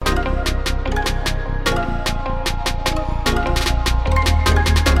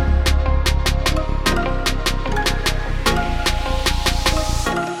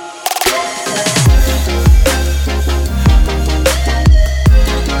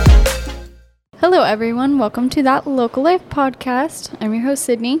Hello, everyone. Welcome to That Local Life podcast. I'm your host,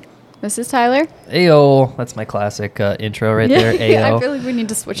 Sydney. This is Tyler. Ayo. That's my classic intro right there. Ayo. Yeah, I feel like we need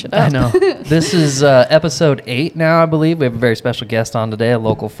to switch it up. I know. This is episode 8 now, I believe. We have a very special guest on today, a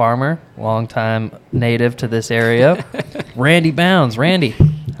local farmer, longtime native to this area, Randy Bowns. Randy,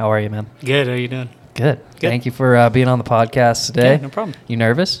 how are you, man? Good. How you doing? Good. Thank you for being on the podcast today. Yeah, no problem. You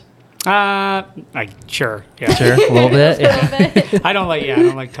nervous? Sure. Yeah. Sure, a little bit. Yeah. I don't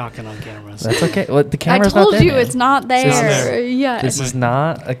like talking on camera. So. That's okay. Well, the I camera's told not there, you man. it's not there. Yeah. This is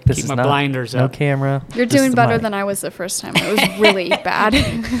not. This Keep is my not, blinders no up. camera. You're just doing the better mic. than I was the first time. It was really bad.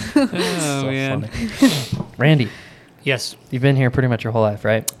 Oh, So man. funny. Randy, Yes. you've been here pretty much your whole life,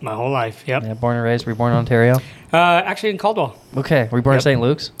 right? My whole life. Yep. Yeah, born and raised. Were you born in Ontario? Actually in Caldwell. Okay. Were you born in Yep. St.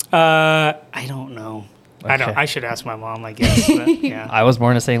 Luke's? I don't know. Okay. I should ask my mom, I guess. But, yeah. I was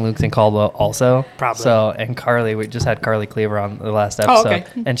born in St. Luke's in Caldwell also. Probably. So, and Carly, we just had Carly Cleaver on the last episode. okay.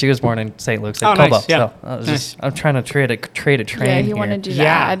 And she was born in St. Luke's in Oh, Caldwell. nice. Yeah. So I was Nice. I'm trying to trade a train Yeah, he here. wanted you to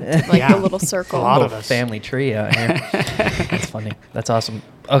Yeah. add to, like Yeah. the little circle. A lot Little of us. family tree out here. That's funny. That's awesome.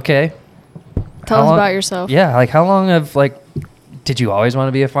 Okay. Tell How us long- about yourself. Yeah, like how long did you always want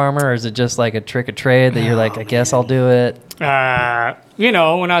to be a farmer, or is it just like a trick or trade that you're like, I guess I'll do it?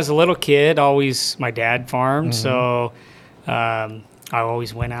 When I was a little kid, always my dad farmed, so I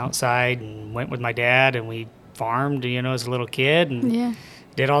always went outside and went with my dad, and we farmed, as a little kid, and Yeah.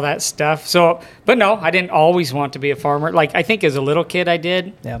 did all that stuff. So, but no, I didn't always want to be a farmer. Like, I think as a little kid I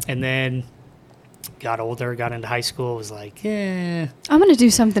did. Yeah. And then got older, got into high school, was like, I'm going to do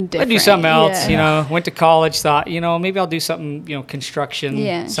something different. I'd do something else, Yeah. Went to college, thought, maybe I'll do something, construction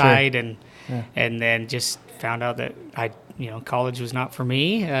Yeah. side. Sure. And then just found out that college was not for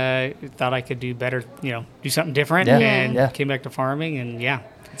me. Thought I could do better, do something different. Yeah. And Yeah. came back to farming, and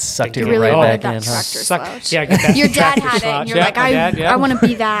Sucked You you really right wanted back that in. Huh? tractor Suck- slouch. yeah, get that Your dad tractor had it, slouch. and you're Yeah, like, my dad, yeah. I want to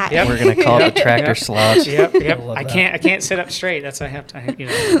be that. Yep. We're going to call it the tractor Yep. slouch. Yep. love I that. can't sit up straight. That's why I have to,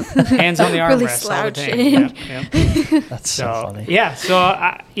 hands on the armrest Really all the slouching. time. Yep. That's so So funny. yeah, so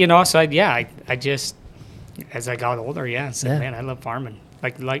I just as I got older, said, Yeah. man, I love farming.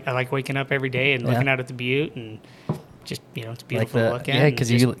 Like I like waking up every day and looking out at the butte, and just it's beautiful to look at. Yeah, and because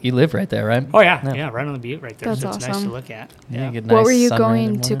just- you live right there, right? oh yeah, right on the butte right there. That's so it's nice awesome. to look at. Yeah, Yeah. good What nice were you sunrise in the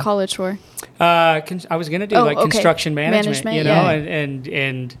going to morning. college for? I was gonna do Oh, okay. construction management, Management,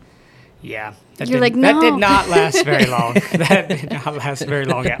 and You're that like, that did no. not last very long. That did not last very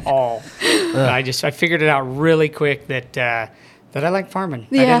long at all. I figured it out really quick that I like farming.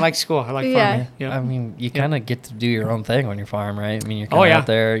 I Yeah. didn't like school. I like Yeah. farming. Yep. I mean, you kind of get to do your own thing on your farm, right? I mean, you're Oh, kind of yeah. out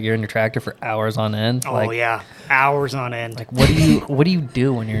there, you're in your tractor for hours on end. Oh yeah, hours on end. Like, what do you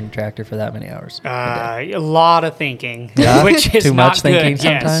do when you're in your tractor for that many hours? A lot of thinking, Yeah? which is Too not much thinking good.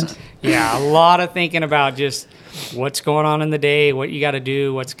 Yes. sometimes? Yeah, a lot of thinking about just what's going on in the day, what you got to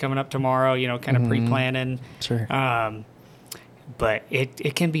do, what's coming up tomorrow. Kind of pre-planning. Sure. But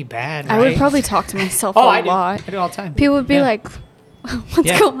it can be bad. I would right? probably talk to myself Oh, a I do. lot. I do all the time. People would be Yeah. like, what's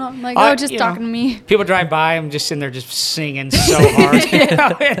Yeah. going on? I'm like, just talking to me. People drive by, I'm just sitting there just singing so hard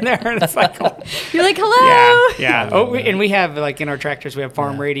in there, and it's like, oh, You're like, hello. yeah. Oh, and we have in our tractors we have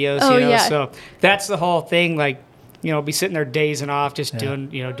farm radios, Oh, yeah. So that's the whole thing. Be sitting there dazing off, just doing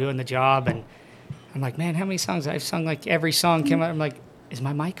the job, and I'm like, man, how many songs I've sung? Like every song came out. I'm like, is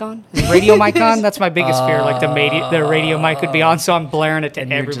my mic on? Is the radio mic on? That's my biggest fear. Like the radio mic would be on, so I'm blaring it to And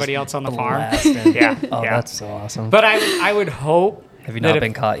you're everybody just else on the farm. blasting. Yeah. Oh, yeah. that's so awesome. But I would hope. Have you that not if-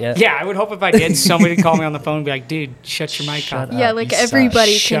 been caught yet? Yeah, I would hope if I did, somebody would call me on the phone and be like, dude, shut your mic Shut off. Yeah, up, like you suck.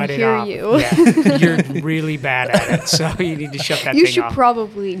 everybody can Shut it hear off. you. Yeah, you're really bad at it, so you need to shut that You thing should off.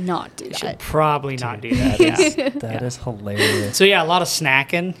 probably not do You should that. probably not do that. Yeah. That is hilarious. So yeah, a lot of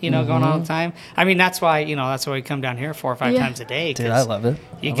snacking, going on all the time. I mean, that's why we come down here 4 or 5 Yeah. times a day. Dude, 'cause I love it.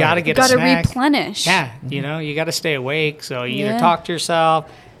 You I love got to it. get Got a to snack. replenish. Yeah, you got to stay awake. So you either Yeah. talk to yourself,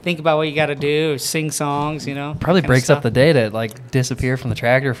 think about what you got to do, or sing songs. Probably breaks up the day to like disappear from the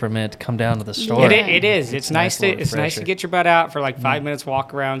tractor for a minute to come down to the store. Yeah. It is. It's nice to little it's nice to refresher. get your butt out for like 5 minutes,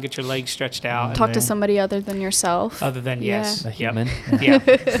 walk around, get your legs stretched out. and Talk to then- somebody other than yourself. Other than Yeah. yes, A Yep. human. Yeah,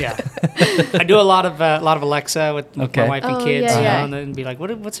 yeah. I do a lot of Alexa with Okay. my wife and Oh, kids, yeah, yeah. and then be like,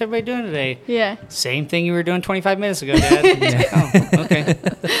 "What's everybody doing today?" Yeah. Same thing you were doing 25 minutes ago, Dad. It's like, oh,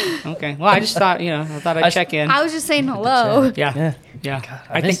 okay, okay. Well, I just thought I'd check in. I was just saying hello. Yeah, Yeah. yeah.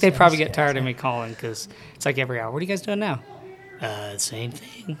 I I think miss- they I probably miss get tired of me calling because it's like every hour. What are you guys doing now? Same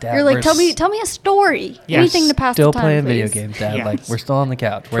thing. Dad, You're like, we're tell me a story. Yeah. Anything to pass still the time, playing please. video games, Dad. Yeah. Like, we're still on the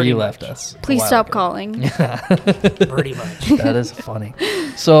couch where Pretty you much. left us. a Please while stop ago. calling. Pretty much. That is funny.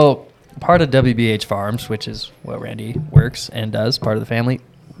 So, part of WBH Farms, which is what Randy works and does, part of the family.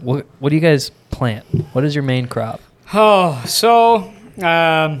 What do you guys plant? What is your main crop? Oh, so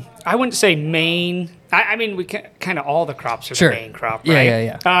I wouldn't say main. I mean, we kind of all the crops are Sure. the main crop, right?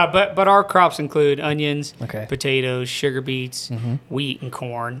 Yeah. But our crops include onions, Okay. potatoes, sugar beets, wheat, and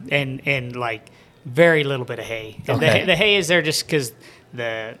corn, and like very little bit of hay. And Okay. the hay is there just because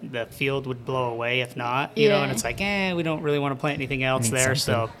the field would blow away if not, you know. Yeah. And it's like, we don't really want to plant anything else there,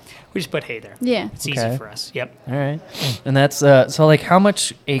 so we just put hay there. Yeah. It's Okay. easy for us. Yep. All right. And that's so like how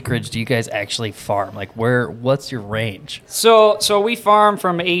much acreage do you guys actually farm? Like what's your range? So we farm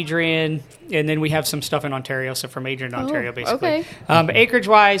from Adrian, and then we have some stuff in Ontario. So from Adrian to Ontario, basically. okay. Acreage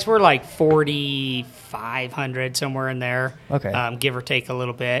wise, we're like 4,500 somewhere in there. Okay. Give or take a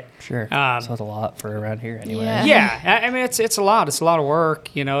little bit. Sure. So that's a lot for around here anyway. Yeah. Yeah, I mean it's a lot. It's a lot of work.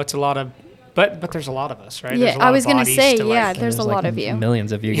 You know, it's a lot of. But there's a lot of us, right? Yeah, There's a lot I of was gonna bodies say, to, yeah, like, there's a like lot of you.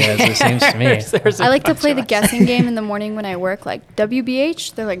 Millions of you guys, it seems to me. there's a I like to bunch play of the us. guessing game in the morning when I work, like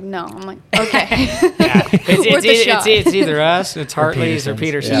WBH. They're like, no. I'm like, okay. Yeah. Worth a shot. It's either us, it's Hartley's or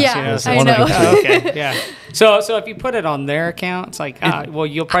Peterson's. Peterson's. Yeah, you know, It's so I one of know. the two. Oh, okay, yeah. So if you put it on their account, it's like, well,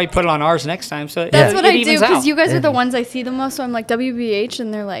 you'll probably put it on ours next time. So That's it what I do evens because out. you guys are the ones I see the most. So I'm like WBH,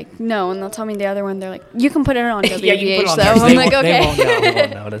 and they're like, no, and they'll tell me the other one. They're like, you can put it on WBH. Yeah, you can put it on so theirs. I'm They like, won't- they okay. won't know. They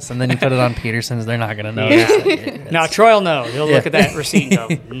won't notice. And then you put it on Peterson's, they're not going to notice. Yeah. Now Troy will know. He'll look at that receipt and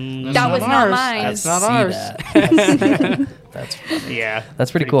go, that's That was not ours. mine. That's not See ours. that. That's funny. Yeah,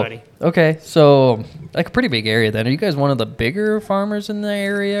 That's pretty cool. funny. Okay, so like a pretty big area then. Are you guys one of the bigger farmers in the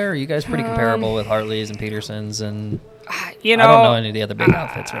area? Or are you guys pretty comparable with Hartley's and Peterson's and You know, I don't know any of the other big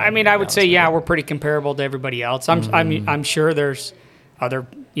outfits. I mean, I would say, we're pretty comparable to everybody else. I'm sure there's other,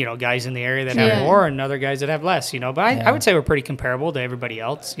 guys in the area that have Yeah. more and other guys that have less, But I would say we're pretty comparable to everybody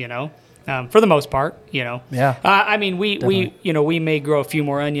else, for the most part, Yeah. I mean, we Definitely. we may grow a few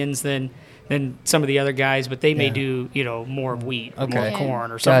more onions than some of the other guys, but they may Yeah. do, more of wheat or Okay. more Yeah.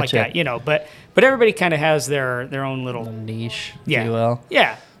 corn or something Gotcha. like that, But everybody kind of has their own little, A niche, if yeah, you will.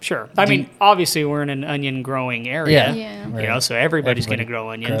 yeah, sure. I mean, obviously we're in an onion growing area. Yeah. Right. So everybody's going to Everybody grow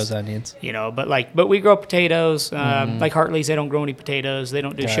onions. grows onions. But we grow potatoes. Like Hartley's, they don't grow any potatoes. They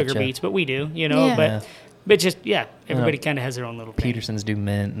don't do sugar Gotcha. beets, but we do. Yeah. But just everybody kind of has their own little thing. Peterson's do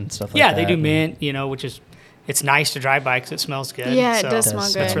mint and stuff like Yeah, that. they do and mint. Which is it's nice to drive by because it smells good. Yeah, it So does it smell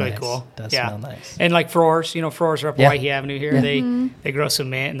does good. That's really nice. cool. Does yeah. smell nice. And like Froers, Froers are up Yeah. Owyhee Avenue here. Mm-hmm. They grow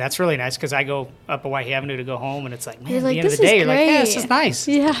some mint, and that's really nice because I go up Owyhee Avenue to go home, and it's like, man, You're at like, the end of this the day, is you're like, yeah, this great. is nice.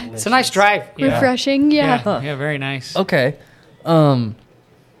 Yeah. It's a nice drive. Refreshing. Yeah. Yeah, very nice. Okay. All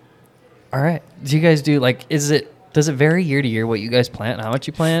right. Do you guys do does it vary year to year what you guys plant and how much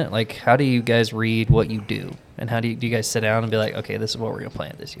you plant? Like, how do you guys read what you do? And how do you guys sit down and be like, okay, this is what we're going to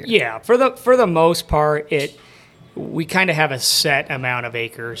plant this year? Yeah, for the most part, we kind of have a set amount of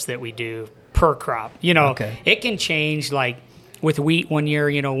acres that we do per crop. Okay. It can change like with wheat one year.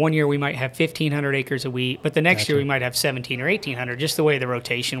 One year we might have 1,500 acres of wheat, but the next year we might have 1,700 or 1,800, just the way the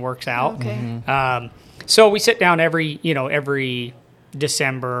rotation works out. Okay. So we sit down every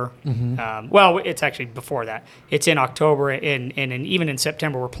December. Well, it's actually before that. It's in October and even in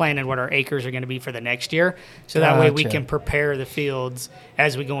September, we're planning what our acres are going to be for the next year. So that way we Gotcha. can prepare the fields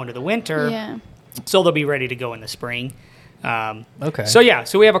as we go into the winter. Yeah. So they'll be ready to go in the spring. Okay.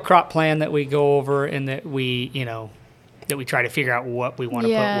 So we have a crop plan that we go over and that we try to figure out what we want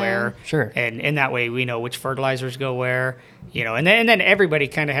to Yeah. put where. Sure. And that way we know which fertilizers go where, and then everybody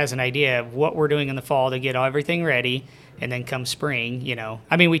kind of has an idea of what we're doing in the fall to get everything ready. And then come spring,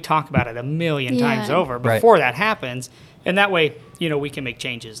 I mean, we talk about it a million times Yeah. over Right. before that happens. And that way, we can make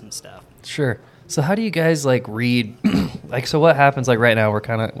changes and stuff. Sure. So how do you guys read? So what happens right now?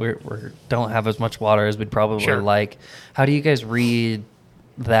 We don't have as much water as we'd probably Sure. like. How do you guys read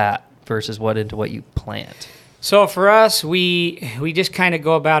that versus into what you plant? So for us, we just kind of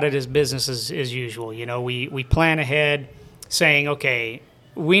go about it as business as usual. We plan ahead saying, okay,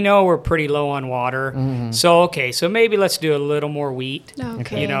 we know we're pretty low on water. So maybe let's do a little more wheat,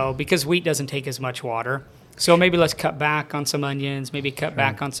 Okay. because wheat doesn't take as much water. So maybe let's cut back on some onions, maybe cut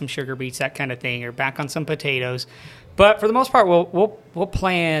back on some sugar beets, that kind of thing, or back on some potatoes. But for the most part, we'll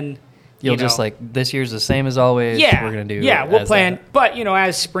plan. You'll just this year's the same as always. Yeah, We're gonna do. we'll as plan. that. But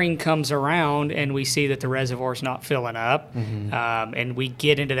as spring comes around and we see that the reservoir's not filling up, and we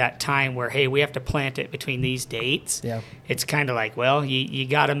get into that time where we have to plant it between these dates. Yeah. It's kind of like, well, you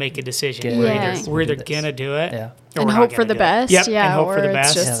got to make a decision. Get it. We're either Do this. gonna do it, Yeah. or And we're not hope for gonna the do it. best. Yep, Yeah. and hope or for the it's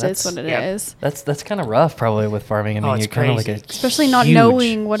best. just Yeah, it's what it is. That's kind of rough, probably with farming. I mean, it's you're kind of like crazy. a Especially not huge,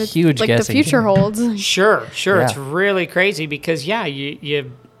 knowing what it's huge the guessing future game. holds. Sure. Yeah. It's really crazy because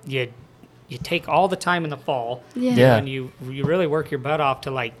you take all the time in the fall. Yeah. Yeah. And you really work your butt off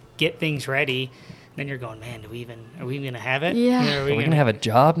to get things ready then you're going, man, are we even going to have it? Yeah. You know, Are we gonna have a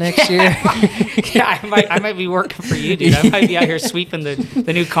job next year? Yeah, I might be working for you, dude. I might be out here sweeping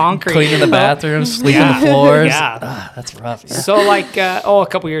the new concrete, Cleaning the bathrooms, sweeping Yeah. the floors. Yeah. That's rough. Yeah. So like a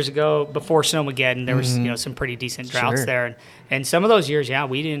couple years ago, before Snowmageddon, there was some pretty decent droughts Sure. there, and some of those years,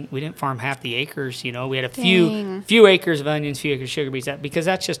 we didn't farm half the acres. You know, we had a Dang. few acres of onions, few acres of sugar beets, because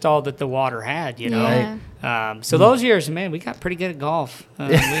that's just all that the water had. You know, Yeah. so those years, man, we got pretty good at golf.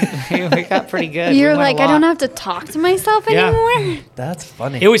 We got pretty good. You're We won a like, I don't lot. have to talk to myself Yeah. anymore. That's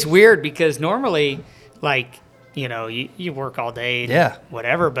funny. It was weird because normally, like, you know, you work all day, and Yeah.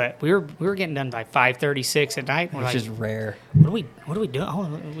 whatever. But we were getting done by 5:36 at night. We're which like, is rare. what are we doing?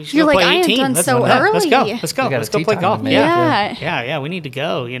 Oh, we should You're go like, play I am 18. done Let's so go. Let's go. early. Let's go. We got Let's a go tee play time golf. to make. Yeah. Yeah. We need to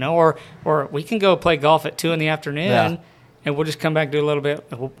go. You know, or we can go play golf at 2 p.m. Yeah. And we'll just come back, do a little bit.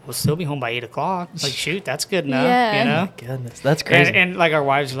 We'll still be home by 8 o'clock. Like, shoot, that's good enough. Yeah. You know. Goodness, that's crazy. And like our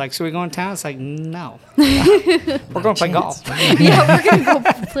wives are like, so we going to town? It's like, no, we're going to play golf. Yeah, we're gonna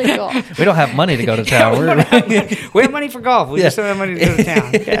go play golf. we don't have money to go to town. We have money for golf. We just don't have money to go to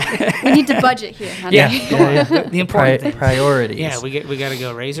town. Yeah. We need to budget here, honey. yeah. The important thing. Priorities. Yeah, we got to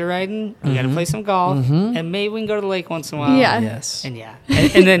go razor riding. We got to play some golf, and maybe we can go to the lake once in a while. Yeah. Yes. and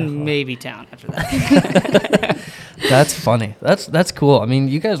and then maybe town after that. That's funny. That's cool. I mean,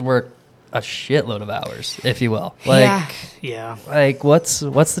 you guys work a shitload of hours, if you will. Like, yeah. like what's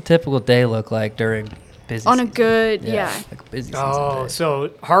the typical day look like during busy On a season? good, like busy season Oh, day.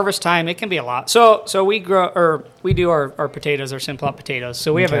 so harvest time, it can be a lot. So we do our potatoes, our Simplot potatoes.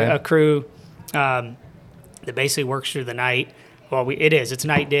 So we have Okay. a crew that basically works through the night. Well, it's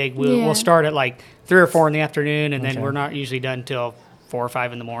night dig. Yeah. We'll start at like 3 or 4 in the afternoon, and then Okay. we're not usually done until 4 or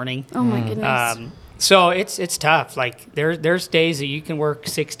 5 in the morning. Oh my goodness. So it's tough. Like there's days that you can work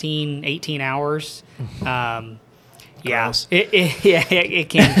 16, 18 hours. Yeah, Gross. it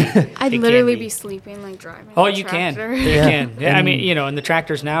can be. I'd It can literally be. be sleeping like driving. Oh, a you can. tractor. You Yeah. can. Yeah, I mean, you know, and the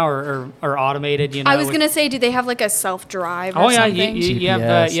tractors now are automated. You know, I was with- gonna say, do they have like a self-drive? Oh or yeah, something? you have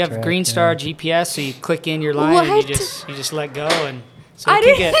GPS you have track, Green yeah. Star GPS, so you click in your line and What? you just let go, and so I it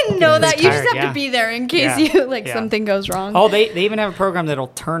can get- didn't know it's that. You just tired, have yeah. to be there in case Yeah. you like Yeah. something goes wrong. Oh, they even have a program that'll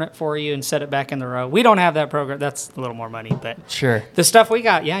turn it for you and set it back in the row. We don't have that program. That's a little more money, but Sure. the stuff we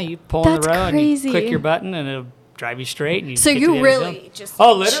got, yeah, you pull in That's the row and crazy. you click your button and it'll drive you straight. And you So get to you the end of the really zone. just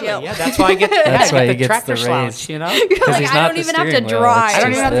Oh, literally, chill. yeah. That's why I get That's why I he get the gets tractor the slouch, raise. you know. You're Because like, he's I not don't the even have to steering wheel, drive. it's I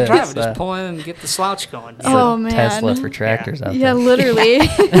don't even have to this, drive. I that. just pull in and get the slouch going. Oh man. Tesla for tractors out Yeah, there. literally.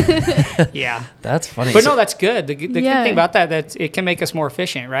 Yeah. That's funny. But So- no, that's good. The good Yeah. thing about that it can make us more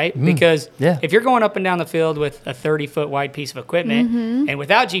efficient, right? Because Yeah. if you're going up and down the field with a 30-foot wide piece of equipment, Mm-hmm. and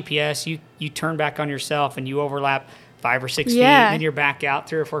without GPS, you turn back on yourself and you overlap 5 or 6 feet, Yeah. and then you're back out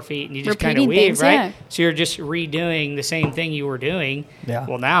 3 or 4 feet, and you just kind of Repeating weave, things, right? yeah. So you're just redoing the same thing you were doing. Yeah.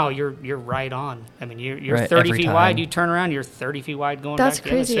 Well, now you're right on. I mean, you're Right, 30 every feet time. wide. You turn around, you're 30 feet wide going That's back. the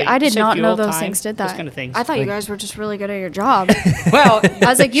other. crazy. So I did save not know fuel, those time, things did that. Those kind of things. I thought you Like- guys were just really good at your job. well, I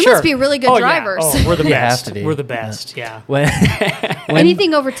was like, you sure. must be really good Oh, drivers. Yeah. Oh, we're the You have best. to be. We're the best. Yeah. when,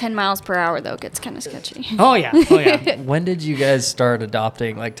 Anything over 10 miles per hour though gets kind of sketchy. Oh yeah. Oh yeah. when did you guys start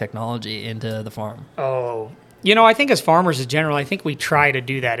adopting like technology into the farm? Oh, you know, I think as farmers in general, I think we try to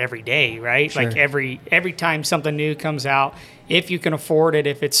do that every day, right? Sure. Like every time something new comes out, if you can afford it,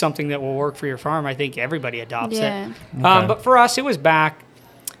 if it's something that will work for your farm, I think everybody adopts Yeah. it. Okay. But for us, it was back,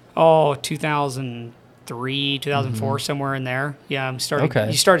 2003, 2004, somewhere in there. Yeah, Okay.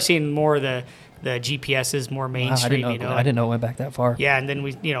 You started seeing more of the GPSs more Wow, I mainstream. didn't know. I didn't know it went back that far. Yeah, and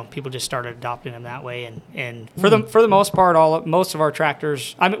then people just started adopting them that way, and for the most part, most of our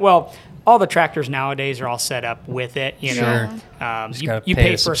tractors, all the tractors nowadays are all set up with it. You Sure. know, Just you gotta pay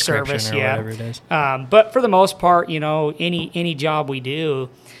pay a for a subscription service, or yeah. whatever it is. But for the most part, you know, any job we do,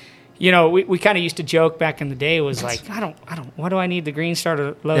 you know, we kind of used to joke back in the day was like, I don't, what do I need the Green Star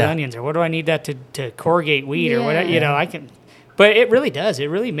to load Yeah. onions, or what do I need that to corrugate wheat, or Yeah. whatever, you know, I can. But it really does. It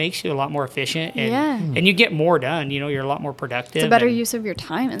really makes you a lot more efficient, and Yeah. and you get more done. You know, you're a lot more productive. It's a better and- use of your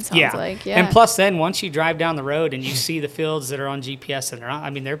time, it sounds like. Yeah. And plus, then once you drive down the road and you see the fields that are on GPS and they're not, I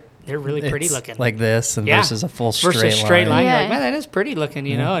mean, they're really pretty It's looking. like this and Yeah. versus a full straight versus straight line. Yeah. You're like, man, that is pretty looking,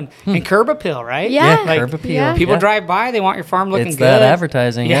 you know, and curb appeal, right? Yeah. Yeah, Like, curb appeal. yeah. people Yeah. drive by, they want your farm looking It's good. that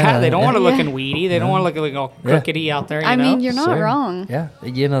advertising. Yeah, they don't want to Yeah. looking weedy. They don't want to look all Yeah. crookedy out there. You I know? mean, you're not Sure. wrong. Yeah,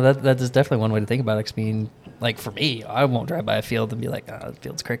 you know that is definitely one way to think about it. 'Cause I mean, like for me, I won't drive by a field and be like, "Oh, the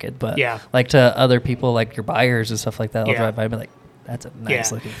field's crooked." But Yeah. like to other people, like your buyers and stuff like that, I'll Yeah. drive by and be like, "That's a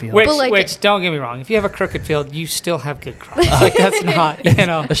nice looking field." Which, But, like- which, don't get me wrong, if you have a crooked field, you still have good crops. Like that's not, you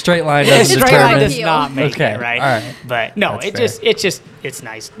know. a straight line A doesn't straight determine. line does appeal. not make Okay, it, right? all right. But no, That's fair. it's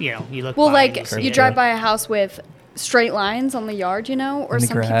nice. You know, you look Well, by and like see you it. drive by a house with straight lines on the yard, you know, or In the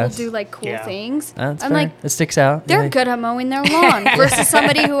some people grass. do like cool Yeah. things. That's I'm fair. like, It sticks out. they're Yeah. good at mowing their lawn versus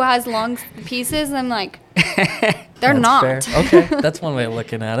somebody who has long pieces. And I'm like, they're That's not. fair. Okay, that's one way of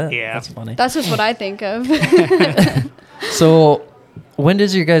looking at it. Yeah. That's funny. That's just what I think of. So, when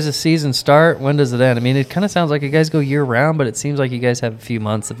does your guys' season start? When does it end? I mean, it kind of sounds like you guys go year round, but it seems like you guys have a few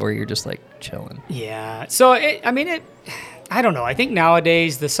months of where you're just like chilling. Yeah. So I don't know. I think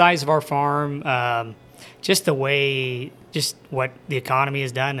nowadays the size of our farm, just what the economy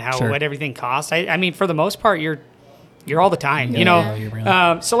has done, what everything costs. I mean, for the most part, you're all the time. You know. year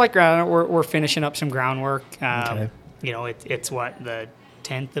round. So like we're finishing up some groundwork. Okay. You know, it's what the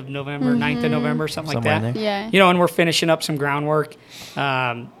 10th of November, 9th of November, something like Somewhere in that. there. Yeah. You know, and we're finishing up some groundwork.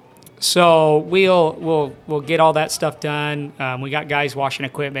 So we'll get all that stuff done. We got guys washing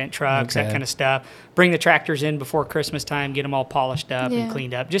equipment, trucks, that Okay. kind of stuff. Bring the tractors in before Christmas time, get them all polished up Yeah. and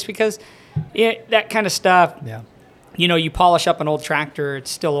cleaned up. Just because that kind of stuff, Yeah. you know, you polish up an old tractor,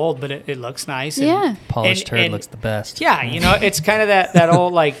 it's still old, but it looks nice. And, Yeah. Polished turd and- looks the best. yeah, you know, it's kind of that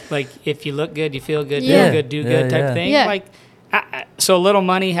old like if you look good, you feel good, Yeah. feel good, do good type Yeah. thing. Yeah. Like, so little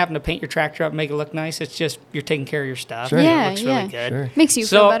money having to paint your tractor up, make it look nice. It's just you're taking care of your stuff. Sure. and Yeah, it looks yeah. really good. Sure. Makes you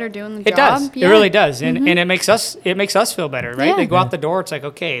feel better doing the It job. does. Yeah. It really does, and it makes us feel better, right? Yeah. They go out the door. It's like,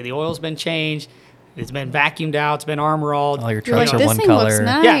 okay, the oil's been changed. It's been vacuumed out. It's been armor rolled. All your You're like, trucks are this one thing color. looks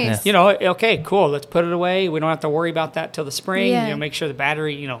nice. Yeah, you know, okay, cool. Let's put it away. We don't have to worry about that till the spring. Yeah. You know, make sure the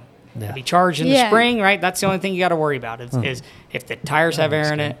battery, you know, Yeah. be charged in the Yeah. spring, right? That's the only thing you got to worry about is if the tires have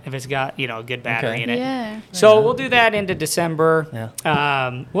air in it, if it's got, you know, a good battery Okay. in it. Yeah. So we'll do that into December.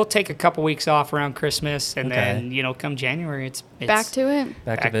 Yeah. We'll take a couple weeks off around Christmas, and Okay. then, you know, come January, it's Back to it.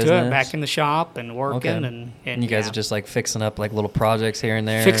 Back to back business. to it, back in the shop and working, Okay. and you guys yeah. are just like fixing up like little projects here and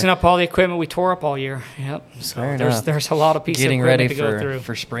there. fixing up all the equipment we tore up all year. Yep. So Fair there's enough. there's a lot of pieces Getting of ready equipment to go through.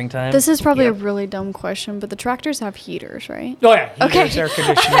 for springtime. This is probably Yep. a really dumb question, but the tractors have heaters, right? Oh yeah, Okay. heaters, air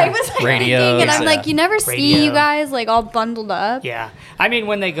conditioner. I was like Radios, thinking, and I'm yeah. like, you never see Radio. you guys like all bundled up. Yeah, I mean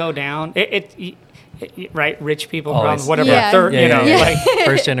when they go down, right? Rich people Always. problems, whatever. Yeah. Third, you know, yeah. like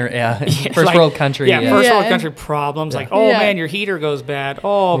first like- world country. Yeah, first Yeah. world country problems. Like, oh Yeah. man, your heater goes bad.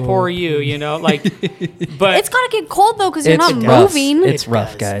 Oh, poor you. You know, like, but It's gotta get cold though, because you're It's not rough. moving. It's It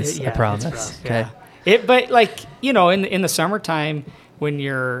rough, does. guys. Yeah, I it's promise. rough, Okay. yeah. But like, you know, in the summertime when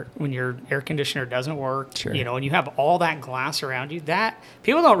your air conditioner doesn't work, Sure. you know, and you have all that glass around you, that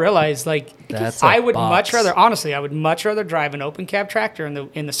people don't realize. Like, That's a I would box. much rather, honestly, I would much rather drive an open cab tractor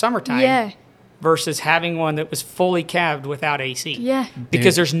in the summertime Yeah. versus having one that was fully cabbed without AC. Yeah.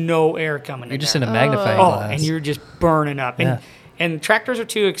 Because there's no air coming You're in just there. in a magnifying Oh, glass. and you're just burning up. And Yeah. and tractors are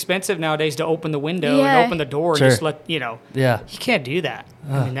too expensive nowadays to open the window Yeah. and open the door Sure. and just let, you know. Yeah. You can't do that.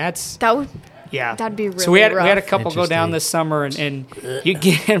 I mean, that's, That would. yeah. That'd be So we had really a rough. couple go down Interesting. this summer and you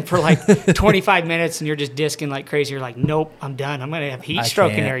get in for like 25 minutes and you're just disking like crazy. You're like, nope, I'm done. I'm going to have heat I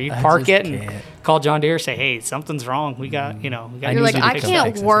stroke in can't. there. You I park just it and can't. call John Deere, say, hey, something's wrong. We got, you know, we got I You're need like, you to I fix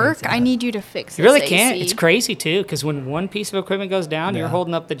can't this. work. Fix I that. need you to fix You really this can't. AC. It's crazy too, because when one piece of equipment goes down, you're Yeah.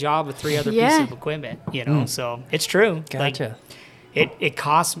 holding up the job of 3 other Yeah. pieces of equipment. You know, so it's true. Like, Gotcha. it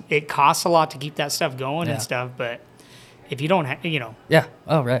costs a lot to keep that stuff going Yeah. and stuff, but if you don't have, you know, Yeah.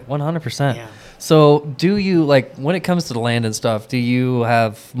 Oh, right. 100%. Yeah. So, do you, like, when it comes to the land and stuff, do you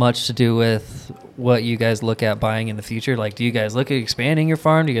have much to do with what you guys look at buying in the future? Like, do you guys look at expanding your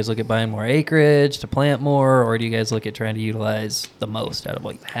farm? Do you guys look at buying more acreage to plant more? Or do you guys look at trying to utilize the most out of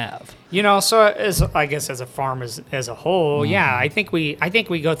what you have? you know, so I guess as a farm as a whole, yeah, I think we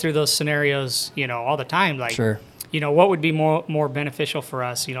go through those scenarios, you know, all the time. Like, Sure. you know, what would be more beneficial for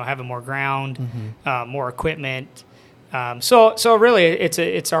us? You know, having more ground, more equipment. So really,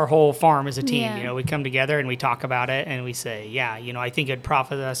 it's our whole farm as a team. Yeah. You know, we come together and we talk about it and we say, yeah, you know, I think it'd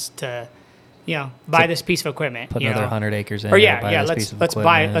profit us to, you know, buy this piece of equipment. Put you another know. 100 acres in. Or or yeah, buy yeah. this piece of Let's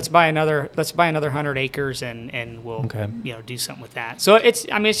equipment. buy another 100 acres and we'll Okay. you know do something with that. So it's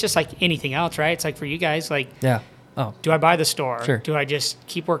just like anything else, right? It's like for you guys, like, Yeah. Oh, do I buy the store? Sure. Do I just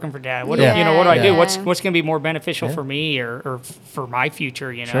keep working for dad? What Yeah. do, you know? What do I do? Yeah. What's going to be more beneficial Yeah. for me or for my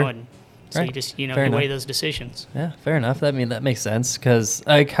future? You know, Sure. and so Right. you just you Fair weigh enough. those decisions. yeah. Fair enough. That makes sense. Because,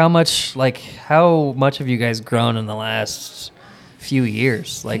 like, how much have you guys grown in the last few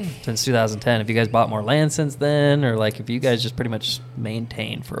years? Like, since 2010? Have you guys bought more land since then? Or, like, have you guys just pretty much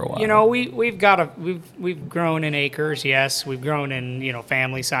maintained for a while? You know, we've grown in acres. Yes, we've grown in, you know,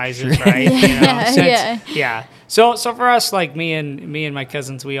 family sizes, right? You know, Yeah, yeah. yeah. So for us, like me and my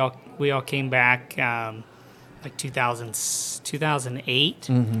cousins, we all came back like 2008.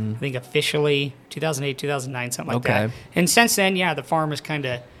 I think officially 2008, 2009, something like Okay. that. And since then, yeah, the farm has kind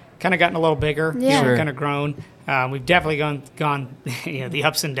of kind of gotten a little bigger. Yeah. Sure. Kind of grown. We've definitely gone the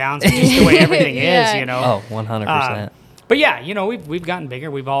ups and downs of just the way everything Yeah. is. Oh, 100%. But yeah, we've gotten bigger.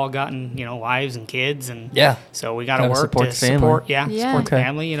 We've all gotten, wives and kids, and Yeah. so we got to Gotta work support to the family. support, Yeah. support the Okay.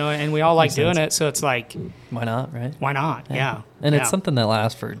 family, and we all like Makes doing sense. it. So it's like, Why not, right? why not? Yeah. And Yeah. it's something that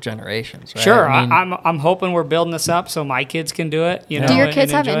lasts for generations, right? Sure, I mean, I'm hoping we're building this up so my kids can do it. Do your and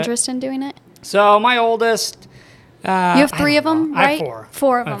kids have enjoy it. interest in doing it? So my oldest. You have 3 of I don't them, know. I have right? 4.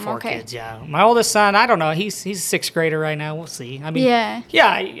 4 of I have them, 4 okay. kids. Yeah. My oldest son, I don't know. He's a 6th grader right now. We'll see. I mean, Yeah. Yeah.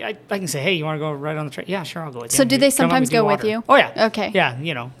 I can say, hey, you want to go right on the train? Yeah, sure, I'll go with you. So do they Come let me sometimes do go with water. you? Oh yeah. Okay. Yeah.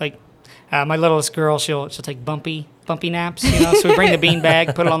 Like my littlest girl, she'll take bumpy naps. So we bring the bean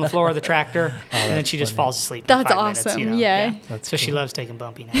bag, put it on the floor of the tractor, and then she just falls asleep. in That's 5 minutes, awesome, yeah. That's So she cool. loves taking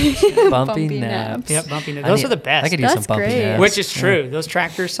bumpy naps. bumpy Bumpy naps. naps. Yep, bumpy naps. I Those need- are the best. I could use some That's bumpy great. naps. Which is true. Those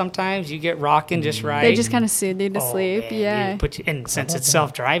tractors sometimes you get rocking just right. They just kind of soothe you to Oh, sleep. man, yeah. and since it's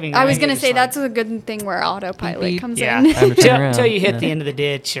self-driving, I was right, going you're to say just like- that's a good thing where autopilot beep. comes Yeah, in. Time to turn around. till you hit Yeah. the end of the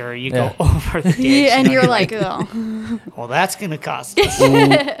ditch or you Yeah. go over the ditch. Yeah, and you're you're like, oh. well, that's gonna cost us.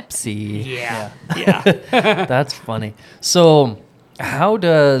 Oopsie. Yeah. That's funny. So, how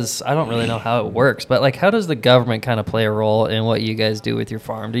does, I don't really know how it works, but like, how does the government kind of play a role in what you guys do with your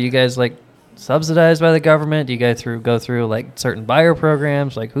farm? Do you guys like subsidized by the government? Do you guys go through like certain buyer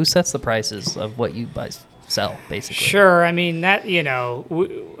programs? Like, who sets the prices of what you sell, basically? Sure. I mean that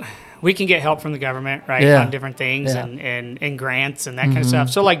we can get help from the government, right, Yeah. on different things Yeah. and grants and that kind of stuff.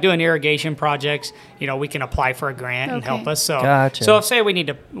 So like doing irrigation projects, we can apply for a grant and Okay. help us. So Gotcha. so if say we need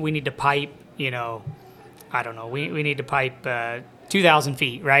to pipe, I don't know, we need to pipe 2,000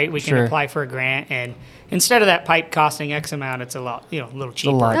 feet, right? We can Sure. apply for a grant, and instead of that pipe costing X amount, it's a little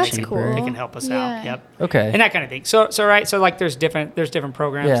cheaper. lot That's cheaper. cool. They can help us Yeah. out. Yep. Okay. And that kind of thing. So like there's different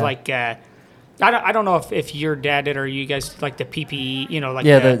programs Yeah. like I don't know if your dad did or you guys like the PPE,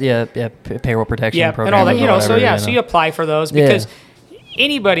 like payroll protection yeah, program. and all that, or so whatever, so you apply for those Yeah. because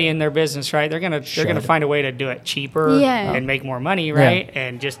anybody in their business, right? They're gonna Should. find a way to do it cheaper Yeah. and make more money, right?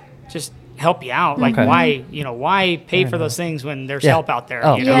 And just help you out. Like Okay. why pay for those things when there's help out there?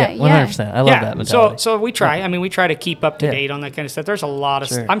 Oh, you know? yeah, Yeah, 100%. I love that mentality. So we try. I mean, we try to keep up to Yeah. date on that kind of stuff. There's a lot of.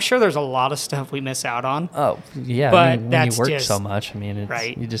 Sure. I'm sure there's a lot of stuff we miss out on. Oh, yeah. But I mean, when that's you work just- so much, I mean, it's,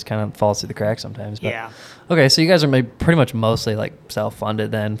 right. you just kind of falls through the cracks sometimes. But, Yeah. Okay, so you guys are pretty much mostly like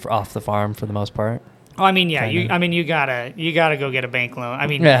self-funded then off the farm for the most part. Oh, I mean, yeah. Kinda. You gotta go get a bank loan. I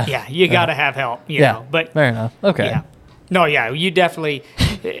mean, Yeah. yeah. You gotta have help. You know. But fair enough. Okay. yeah. No, yeah. You definitely.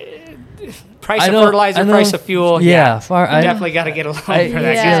 Price I of know- fertilizer, I know- price of fuel. yeah, You definitely got to get a loan for that.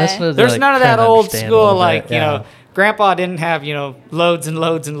 Yeah. that's what There's like, none of trying that to old understand a school, little like, bit, Grandpa didn't have, loads and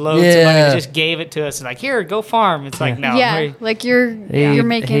loads and loads of money. Yeah. He just gave it to us. And like, here, go farm. It's like, no. yeah, we- like you're Hey, you're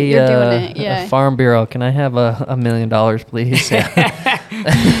making hey, you're doing it. Yeah. Farm Bureau, can I have $1 million, please? Yeah.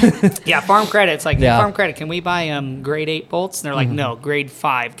 yeah, farm credit. It's like, Yeah. farm credit. Can we buy grade 8 bolts? And they're like, no, grade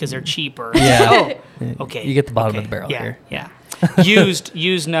 5 because they're cheaper. Yeah. Oh, okay. You get the bottom of okay. the barrel yeah, here. Yeah.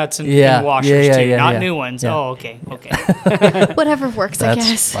 used nuts and, Yeah. and washers Yeah, too, yeah, not yeah. new ones. Yeah. Oh, okay. Okay. Whatever works, I That's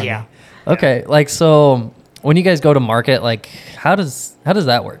guess. funny. yeah. Okay, like so when you guys go to market, like how does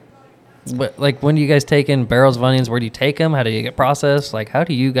that work? Like when you guys take in barrels of onions, where do you take them? How do you get processed? Like how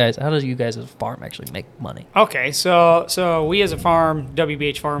do you guys as a farm actually make money? Okay, so we as a farm,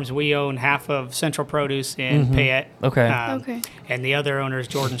 WBH Farms, we own half of Central Produce in Payette. Okay. Okay. And the other owner is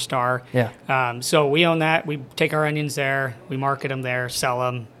Jordan Star. Yeah. So we own that. We take our onions there. We market them there, sell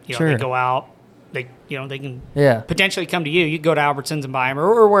them. Sure. They go out. They can Yeah. potentially come to you. You can go to Albertsons and buy them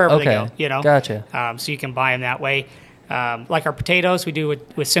or wherever they Okay. go, Gotcha. So you can buy them that way. Like our potatoes, we do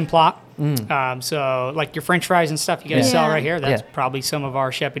with Simplot. So like your French fries and stuff you guys Yeah. sell right here, that's Yeah. probably some of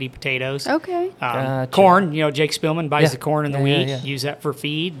our Shepherdie potatoes. Okay. Gotcha. Corn, Jake Spillman buys Yeah. the corn and the Yeah, wheat, yeah. use that for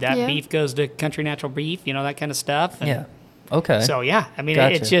feed. That Yeah. beef goes to Country Natural Beef, that kind of stuff. And Yeah. Okay. So yeah, I mean,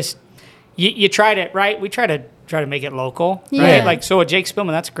 Gotcha. it's just you tried it right. We try to make it local, Yeah. right? Like so with Jake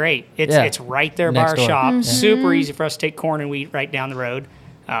Spillman, that's great. It's right there by Next our door. shop. Mm-hmm. Super easy for us to take corn and wheat right down the road.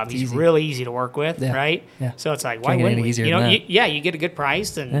 He's easy. really easy to work with, Yeah. right? Yeah. So it's like, Can't why get wouldn't any we? easier than that. You get a good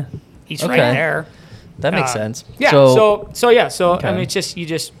price, and Yeah. he's Okay. right there. That makes sense. Yeah. So, So I Okay. mean, it's just you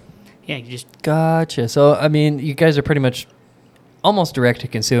just gotcha. So I mean, you guys are pretty much almost direct to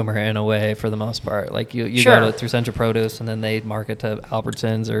consumer in a way for the most part. Like you Sure. go to through Central Produce and then they market to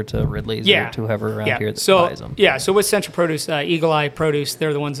Albertsons or to Ridley's Yeah. or to whoever around here that so, buys them. Yeah, so with Central Produce, Eagle Eye Produce,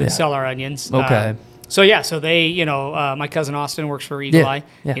 they're the ones that Yeah. sell our onions. Okay. So they, my cousin Austin works for Eagle Yeah, Eye,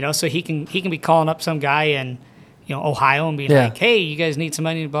 yeah. so he can be calling up some guy in, Ohio and being Yeah. like, hey, you guys need some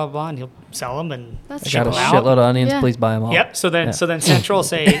onions, blah, blah, blah, and he'll sell them and That's I ship got a them out. shitload of onions. Yeah. Please buy them all. Yep. So then, Yeah. Central will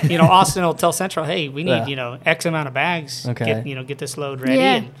say, Austin will tell Central, hey, we need, Yeah. X amount of bags. Okay. Get this load ready.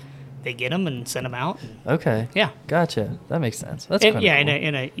 Yeah. And they get them and send them out. Okay. Yeah. Gotcha. That makes sense. That's And, kind yeah, of cool.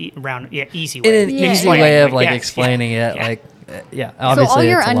 in a easy In way. an Yeah. easy Explain way it, of like yes, explaining it, yeah. like So obviously all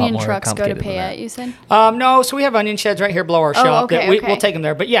your it's a lot onion more trucks go to complicated than Payette, that. you said? No, so we have onion sheds right here below our shop. okay, that we'll okay. take them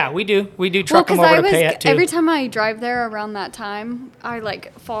there. But yeah, we do Well, truck them because over to Payette too. every time I drive there around that time, I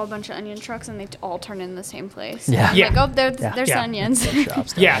like follow a bunch of onion trucks and they all turn in the same place. Yeah. I'm Yeah. like, oh, there's Yeah. onions.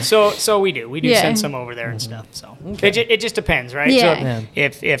 Shops down Yeah, so we do Yeah. send some over there and stuff. So Okay. it just depends, right? Yeah. So Yeah.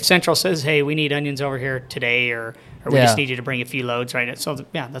 if Central says, hey, we need onions over here today, or we Yeah. just need you to bring a few loads, right? So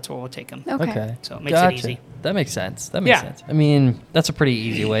yeah, that's what we'll take them. Okay. Okay. So it makes it Gotcha. easy. That makes sense. That makes Yeah. sense. I mean, that's a pretty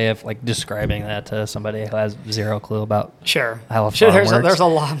easy way of like describing that to somebody who has zero clue about Sure. how a Sure. farm works. There's a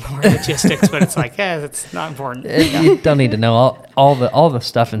lot more logistics, but it's like, yeah, that's not important. You don't need to know all the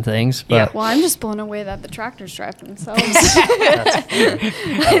stuff and things, Yeah. but Well, I'm just blown away that the tractors drive themselves.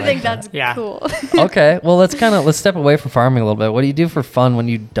 I think that's Yeah. cool. okay. Well, let's step away from farming a little bit. What do you do for fun when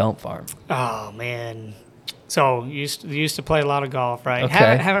you don't farm? Oh man. So used to play a lot of golf, right?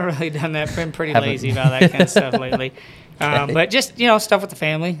 Okay. Haven't really done that. Been pretty Haven't. lazy about that kind of stuff lately. But just stuff with the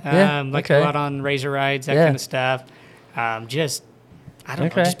family. Yeah, Like okay. to go out on razor rides, that Yeah. kind of stuff. Just I don't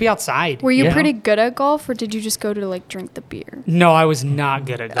Okay. know, just be outside. Were you Yeah. pretty good at golf, or did you just go to like drink the beer? No, I was not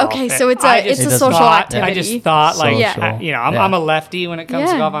good at golf. Okay, so it's I a just it's a doesn't- social thought- activity. I just thought like Social. I'm Yeah. a lefty when it comes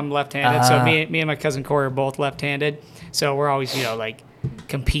to Yeah. golf. I'm left-handed, so Ah. me and my cousin Corey are both left-handed. So we're always like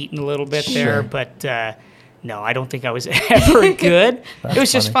competing a little bit Sure. there, but. No, I don't think I was ever good. That's It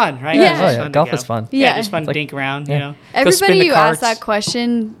was just funny. fun, right? Yeah. It was just Oh, yeah. fun to Golf go. is fun. Yeah, Yeah. just fun It's to like- dink around, yeah. Go spin Everybody the you ask carts. that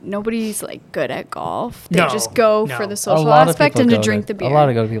question, nobody's like good at golf. They No, just go no. for the A social lot of aspect people and to go drink the beer. A lot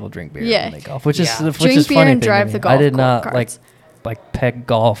of people drink beer Yeah. when they golf, which is Yeah. which Drink is beer funny and thing drive to the me. golf I did not carts. like peg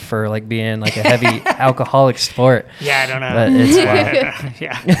golf for like being like a heavy alcoholic sport. Yeah, I don't know. But it's fun.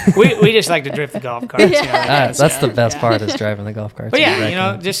 yeah, we just like to drift the golf carts. Yeah. that kind of That's stuff. the best Yeah. part is driving the golf carts. But I yeah,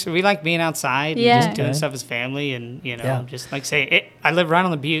 reckon. just we like being outside and Yeah. just doing Okay. stuff as family, and Yeah. just like say, I live right on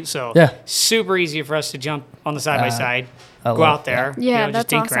the butte, so Yeah. super easy for us to jump on the side by side, I go love out there, Yeah, just that's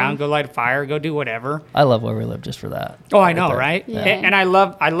dink awesome. around, go light a fire, go do whatever. I love where we live just for that. Oh, I know, there. right? Yeah. And I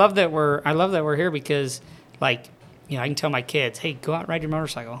love that we're here because like I can tell my kids, hey, go out and ride your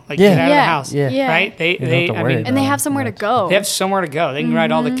motorcycle, like Yeah. get out of the Yeah. house, Yeah. right? They don't have to I worry mean, and they about have somewhere to much. go. they have somewhere to go. They can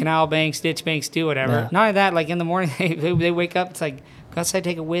ride all the canal banks, ditch banks, do whatever. Yeah. Not only that, like in the morning, they wake up. It's like go outside,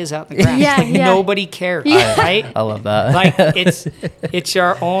 take a whiz out in the grass. Yeah, Like, yeah. nobody cares, Yeah. right? I love that. Like it's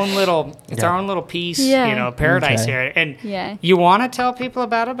our own little Yeah. our own little piece, Yeah. paradise Okay. here. And Yeah. you want to tell people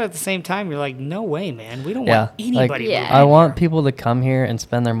about it, but at the same time, you're like, no way, man. We don't Yeah. want anybody. Yeah. moving I in want here. people to come here and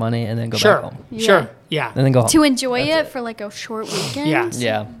spend their money and then go Sure, back home. sure, yeah. And then go home. To enjoy That's it for like a short weekend. Yeah.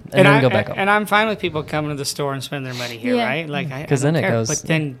 Yeah. And, And then go back home. and I'm fine with people coming to the store and spend their money here, Yeah. right? Like, I 'Cause don't then it care, goes- But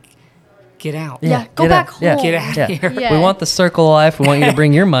then get out. Yeah, go get back out. Yeah. home. Get out here. Yeah. We want the circle of life. We want you to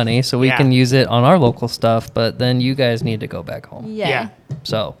bring your money so we Yeah. can use it on our local stuff, but then you guys need to go back home. Yeah. Yeah.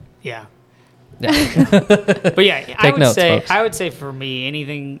 So, Yeah. yeah. But yeah, Take notes, folks. I would say for me,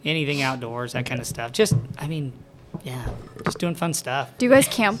 anything outdoors, that kind of stuff. Just just doing fun stuff. Do you guys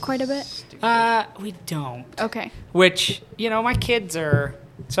camp quite a bit? We don't. Okay. Which my kids are.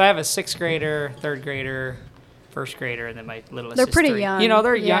 So I have a 6th grader, 3rd grader, 1st grader, and then my littlest. They're is pretty 3. young,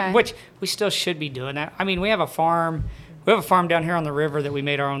 They're yeah. young, which we still should be doing that. I mean, we have a farm. We have a farm down here on the river that we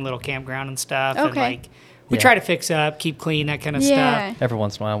made our own little campground and stuff. And Okay. we Yeah. try to fix up, keep clean, that kind of Yeah. stuff. Every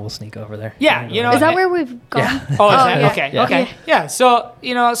once in a while, we'll sneak over there. Yeah, Is that where we've gone? Yeah. Oh, is Oh, that yeah. okay? Yeah. Okay, yeah. So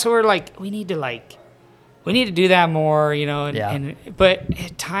so we're like, we need to do that more, and, Yeah.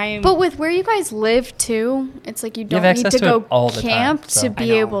 but time. But with where you guys live too, it's like you have don't need access to to go it all the time, camp so- to I be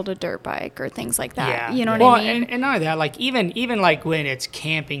know. able to dirt bike or things like that. Yeah. You know well, what I mean? And not only that, like even like when it's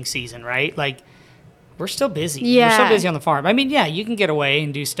camping season, right? Like we're still busy. We're Yeah. still busy on the farm. I mean, yeah, you can get away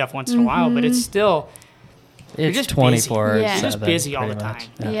and do stuff once in a while, but it's still It's just 24 busy. Yeah. You're just busy all the time.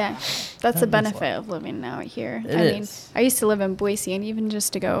 yeah. That's the benefit of living out here. It I mean, is. I used to live in Boise, and even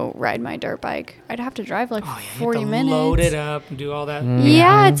just to go ride my dirt bike, I'd have to drive like Oh, yeah, you have 40 to minutes. load it up and do all that.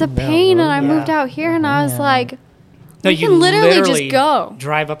 Yeah, it's a Yeah, pain, and I yeah. moved out here, and I was like, No, you can literally just go.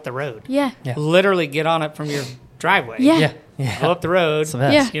 drive up the road. Yeah. Yeah. Literally get on it from your driveway. Yeah. Yeah. Yeah. Go up the road. It's the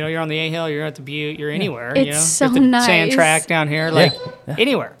best. Yeah. You're on the A hill, you're at the Butte, you're anywhere. It's You're so at the sand nice. track down here, like Yeah.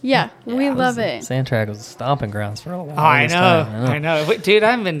 anywhere. Yeah, we love it. Sand track was stomping grounds for a long Oh, I know, time. I know. Wait, dude,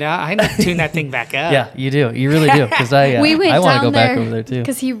 I haven't been down. I need to tune that thing back up. Yeah, you do. You really do. Because I We went want to down go back there over there too.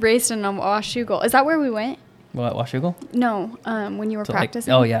 because he raced in a Washoe Gold. Is that where we went? What, Washougal? No, when you were So, like,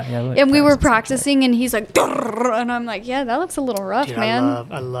 practicing. oh, yeah. And we were practicing, and he's like, "Durr," and I'm like, yeah, that looks a little rough, Dude, man.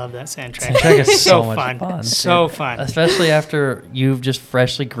 I love that sand track. Sand track is so much fun. fun. So dude. fun. Especially after you've just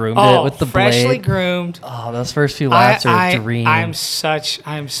freshly groomed it Oh, with the freshly blade. groomed. Oh, those first few laps are a dream. I'm such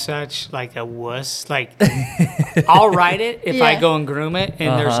like a wuss. Like I'll ride it if I Yeah. go and groom it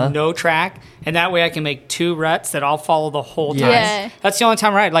and there's no track, and that way I can make 2 ruts that I'll follow the whole time. Yeah. That's the only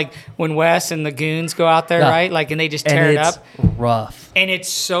time I ride. Like when Wes and the goons go out there, Yeah. right? Like and they just tear it it's up. rough. And it's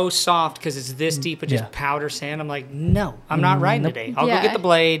so soft because it's this deep of just Yeah. powder sand. I'm like, no, I'm not riding Nope. today. I'll Yeah. go get the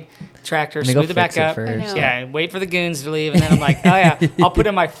blade, tractor, Let me go smooth it back fix it up. first. I know. Yeah, and wait for the goons to leave. And then I'm like, oh, yeah, I'll put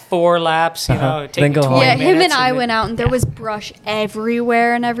in my 4 laps, you know, take Then me go 20 home. Yeah, him minutes and I then- went out, and there was brush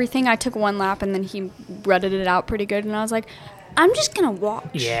everywhere and everything. I took 1 lap, and then he rutted it out pretty good, and I was like, I'm just gonna watch.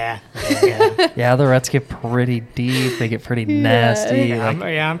 Yeah. Yeah, the ruts get pretty deep. They get pretty nasty. Yeah, like,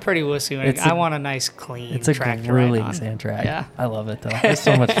 I'm pretty wussy. When It's I a- want a nice, clean it's a track to ride grueling on. sand track. Yeah. I love it though. It's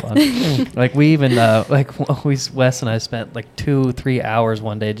so much fun. Like we even Wes and I spent like 2-3 hours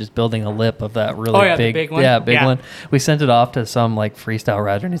one day just building a lip of that really Oh, yeah, the big, big one? yeah, big Yeah. one. We sent it off to some like freestyle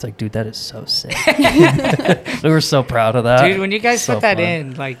rider, and he's like, "Dude, that is so sick." We were so proud of that. Dude, when you guys So put that fun.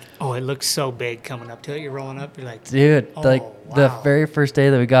 in, like, oh, it looks so big coming up to it. You're rolling up, you're like, Dude, Oh, like the wow. very first day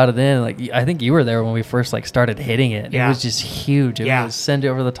that we got it in, like I think you were there when we first like started hitting it. Yeah. It was just huge. It Yeah. was send it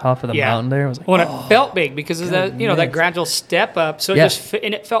over the top of the Yeah. mountain there. It was like, well, and it felt big because of that, you know, that goodness. gradual step up. So it Yeah.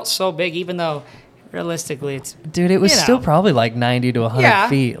 and it felt so big, even though realistically it's dude, it was you still know. probably like 90 to 100 Yeah,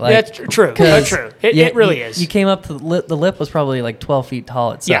 feet. Like, that's true. 'cause That's true. It really you, is. You came up to the lip was probably like 12 feet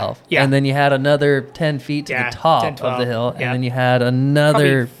tall itself. yeah. And then you had another 10 feet to Yeah, the top 10, of 12, the hill. yeah. And then you had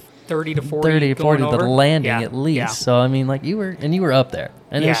another probably 30 to 40, 30 to 40 going to the over. landing Yeah, at least. yeah. So, I mean, like you were up there.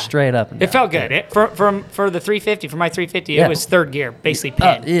 And it was Yeah. straight up. And It down. felt good. It, for the 350, for my 350, Yeah. it was third gear, basically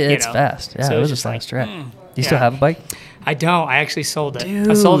Oh, pinned. yeah, it's you know? fast. Yeah, So it was a just fast track. mm, You still yeah. have a bike? I don't. I actually sold it.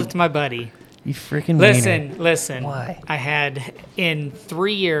 I sold it Dude. to my buddy. You freaking Listen. Why? I had in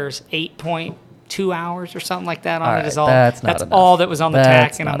 3 years 8.2 hours or something like that on All it. right, Is all. that's not enough. all that was on the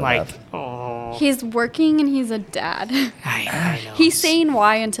That's tack, and I'm not like, enough. oh, He's working, and he's a dad. I know. He's saying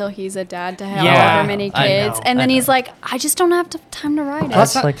why until he's a dad to have Yeah, however many I kids, know, and then I he's know. like, I just don't have time to ride it.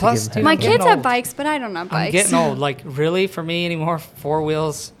 Plus, Plus, like to plus, give him dude, My I'm getting kids have old. bikes, but I don't have bikes. I'm getting old. Like, really, for me anymore, 4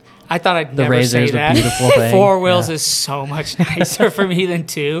 wheels. I thought I'd The never say Razor's a that. beautiful thing. 4 wheels Yeah. is so much nicer for me than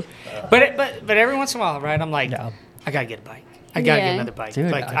 2. But every once in a while, right? I'm like, Yeah. I gotta get a bike. I gotta Yeah. get another bike. Dude,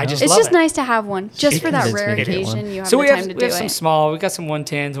 like I I know. just It's love just it. nice to have one, just She for that convinced rare me to get one. occasion you have So the we time have, to we do have some it. small. We got some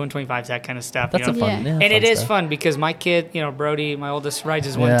 110s, 125s, that kind of stuff. That's you a know? fun, Yeah. yeah, And it is stuff. fun because my kid, you know, Brody, my oldest, rides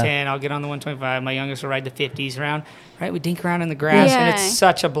his 110. I'll get on the 125. My youngest will ride the 50s around. Right, we dink around in the grass, and Yeah. it's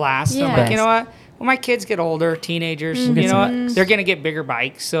such a blast. I'm Yeah. like, you know what? When my kids get older, teenagers, get you know some- what? They're gonna get bigger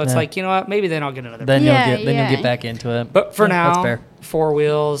bikes. So it's Yeah. like, you know what? Maybe then I'll get another. Then Yeah, you'll yeah. get back into it. But for Yeah, that's now, fair. 4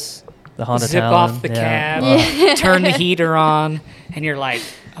 wheels, The Honda zip Talon, off the yeah. cab, Ugh. turn the heater on, and you're like,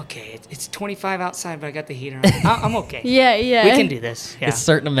 okay, it's 25 outside, but I got the heater on. I'm okay. Yeah, yeah. We can do this. Yeah. It's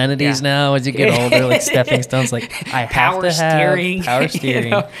certain amenities Yeah. now as you get older, like stepping stones. Like I have Power to have steering, power you steering.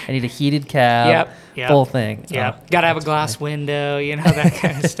 know? I need a heated cab. Yep. Full thing. Yeah, Oh, got to have a glass window, you know, that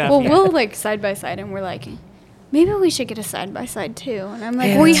kind of stuff. Well, yeah. we'll like side by side, and we're like, maybe we should get a side by side too. And I'm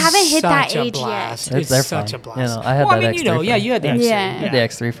like, It's we haven't hit that such a age blast. yet. It's They're such fun. a blast. You know, I had well, that I mean, you know, X3 yeah, for- you had the Yeah. X3. Yeah. I had the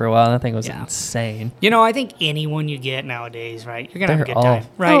X3 for a while, and that thing was Yeah. insane. You know, I think anyone you get nowadays, right, you're gonna have a They're good time,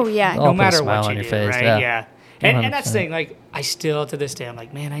 right? Oh, yeah. They'll No put a matter smile what on you your do, face, right? yeah. And that's the 100%. thing. Like, I still to this day, I'm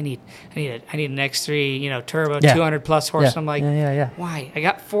like, man, I need an X3, you know, turbo, Yeah. 200 plus horse. Yeah. I'm like, Yeah. why? I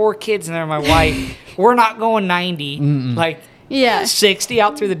got 4 kids in there. My wife, we're not going 90, like Yeah. 60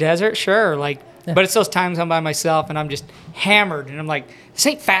 out through the desert, sure, like. But it's those times I'm by myself and I'm just hammered, and I'm like, this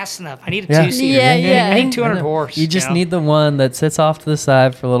ain't fast enough. I need a Yeah. 2-seater. Yeah. I need 200 I know. horse. You just know? need the one that sits off to the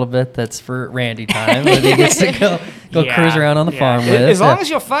side for a little bit. That's for Randy time, when he gets to go Yeah, cruise around on the yeah. farm with. As long Yeah. as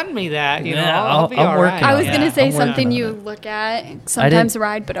you'll fund me that, you know, Yeah, I'll be I'm all working right. I was Yeah, gonna say I'm working something on you it. look at, sometimes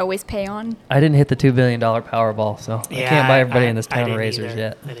ride, but always pay on. I didn't hit the $2 billion Powerball, so I Yeah, can't buy everybody I- in this I town didn't razors either.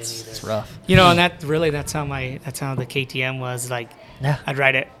 yet. I didn't It's either. rough. You know, and that's how the KTM was. Like, Yeah. I'd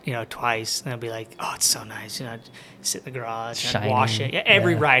ride it, you know, twice, and I'd be like, oh, it's so nice. You know, I'd sit in the garage, and I'd wash Shiny. it. Yeah,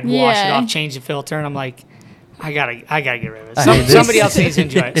 every Yeah. ride, wash it Yeah. off, change the filter, and I'm like, I gotta get rid of it. I hate this. Somebody else needs to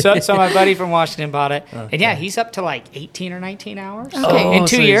enjoy it. So my buddy from Washington bought it, and yeah, Okay. he's up to like 18 or 19 hours Okay. in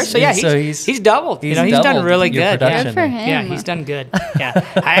 2 so years. So yeah, he's- he's doubled. You know, he's done doubled really your good. Yeah. production. Good for him. Yeah, he's done good. Yeah,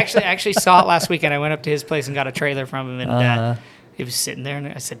 I actually saw it last weekend. I went up to his place and got a trailer from him, and Uh-huh. he was sitting there, and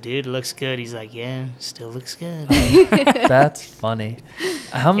I said, "Dude, it looks good." He's like, "Yeah, still looks good." That's funny.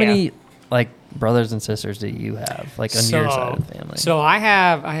 How many like brothers and sisters do you have, like on your side of the family? So I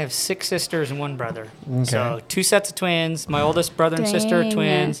have 6 sisters and 1 brother. Okay. So 2 sets of twins. My oldest brother and sister are Dang.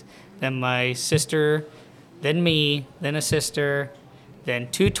 twins. Then my sister, then me, then a sister, then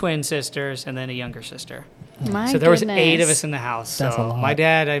 2 twin sisters, and then a younger sister. My So there was goodness. 8 of us in the house. That's so a lot. my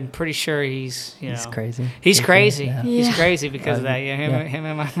dad, I'm pretty sure he's crazy. He's crazy. Yeah. He's Yeah. crazy because of that. Yeah, Yeah. him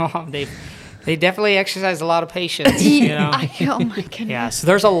and my mom, they definitely exercised a lot of patience. You know. Oh my goodness. Yeah. So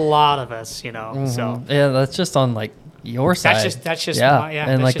there's a lot of us. You know. So Yeah, that's just on like your side. that's just yeah. my- yeah,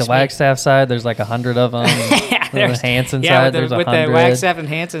 And that's like the just me. Wagstaff side, there's like 100 of them. the there's- Hanson yeah, side, with there's the 100. Wagstaff and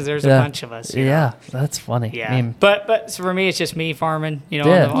Hansons, there's a bunch of us. you know. Yeah, that's funny. Yeah, I mean, but so for me, it's just me farming. You know,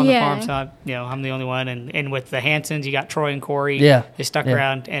 Yeah. on the Yeah. farm side. You know, I'm the only one, and with the Hansons, you got Troy and Corey. Yeah. they stuck Yeah.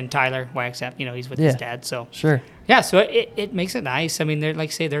 around, and Tyler Wagstaff. You know, he's with Yeah. his dad. So sure. yeah, so it makes it nice. I mean, there, like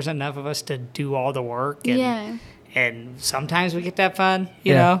I say, there's enough of us to do all the work. And, Yeah. and sometimes we get that fun.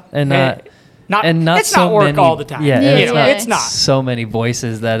 You Yeah. know, And not and not it's so not work many, all the time. Yeah, Yeah, and you know, yeah. it's not. so many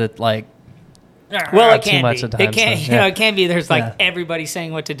voices that it like. Well, it too can much be. at It times, can. so, You know, yeah. it can be. There's like Yeah. everybody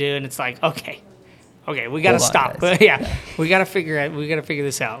saying what to do, and it's like, okay, we got to Hold on, stop. guys. Yeah, we got to figure out. We got to figure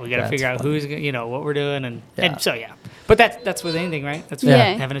this out. We got to That's figure out funny. who's, you know, what we're doing, and Yeah. so yeah. But that's with anything, right? That's with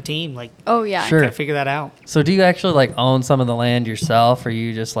Yeah. having a team. Like, Oh yeah. Sure. gotta figure that out. So do you actually like own some of the land yourself, or are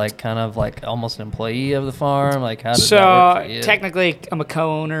you just like kind of like almost an employee of the farm? Like how does that work So for you? technically, I'm a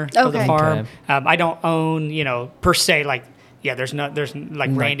co-owner of the Okay. farm. Okay. I don't own, you know, per se. Like, yeah, there's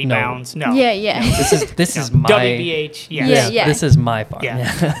like Randy no. Bowns. No. Yeah, yeah. this No. is my WBH. Yes. Yeah, yeah. This is my farm. Yeah.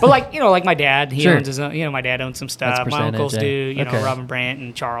 Yeah. But like, you know, like my dad, he Sure. owns his own, you know, my dad owns some stuff. My percentage, uncles yeah. do, you know, Okay. Robin Brandt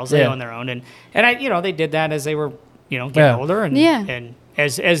and Charles, they Yeah. own their own. And I, you know, they did that as they were, you know, getting Yeah. older and, Yeah. and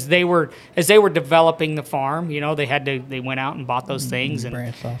as they were developing the farm, you know, they went out and bought those things and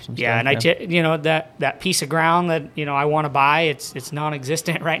branched off some yeah, stuff, and you know, that piece of ground that, you know, I want to buy, it's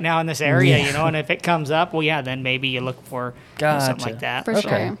non-existent right now in this area, you know, and if it comes up, well, yeah, then maybe you look for you know, something Gotcha. like that. For So-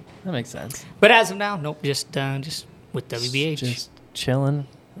 sure. Okay, that makes sense. But as of now, nope, just with WBH. Just chilling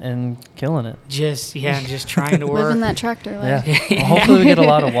and killing it. Just trying to work. Living that tractor life. Yeah. Well, hopefully we get a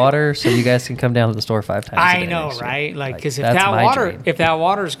lot of water so you guys can come down to the store 5 times. a I day know, next year. right? Like, because that's my dream. if that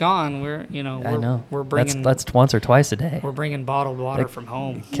water's gone, we're, you know, I know. we're bringing, that's once or twice a day. we're bringing bottled water Like, from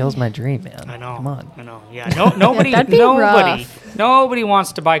home. Kills my dream, man. I know. Come on. I know. Yeah. Nobody, that'd be nobody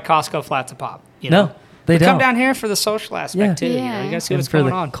wants to buy Costco flats of pop. You know? No, they But don't. come down here for the social aspect Yeah. too. You know, Yeah. you gotta see And what's for going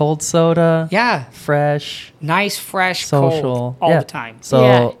the on. cold soda. Yeah. Fresh. Nice, fresh, Social. cold all yeah. the time. So,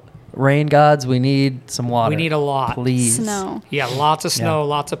 Yeah. rain gods, we need some water. We need a lot. Please. Snow. Yeah, lots of snow,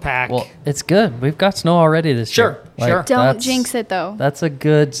 lots of pack. Well, it's good. We've got snow already this Sure, year. Like, sure. Don't that's- jinx it though. That's a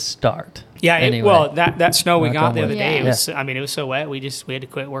good start. yeah, Anyway. well, that snow we Knock got on the wood. other day, it Yeah. was, I mean, it was so wet, we had to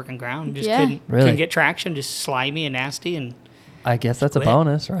quit working ground. Just Yeah. couldn't Really? get traction, just slimy and nasty. And I guess that's a Quit.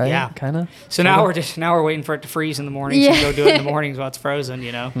 bonus, right? Yeah. Kind of. so now we're waiting for it to freeze in the mornings and Yeah. go do it in the mornings while it's frozen,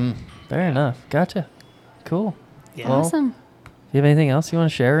 you know? Fair enough. Gotcha. Cool. Yeah. Well, Awesome. you have anything else you want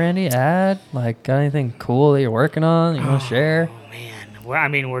to share, Randy? Add? Like, got anything cool that you're working on that you want to share? Oh,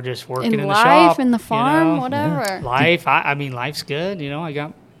 man. We're just working In in the life, shop. in the you farm, know? whatever. Life, I mean, life's good. You know, I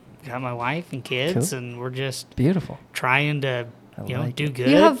got my wife and kids, Cool. and we're just Beautiful. trying to, I like do it. good.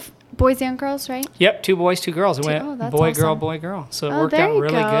 You have boys and girls, right? Yep, 2 boys, 2 girls. It went Oh, that's boy, girl, awesome. boy, girl. So it Oh, worked there out you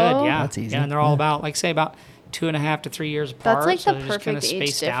really go. good. Yeah, That's easy. Yeah, and they're all Yeah. about, like, say, about 2.5 to 3 years apart. That's like so the they're just kinda perfect age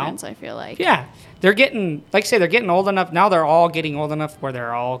spaced out. difference, I feel like. Yeah, they're getting, like I say, they're getting old enough now. They're all getting old enough where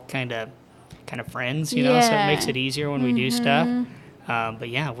they're all kind of friends, you know. So it Yeah. makes it easier when we do stuff. But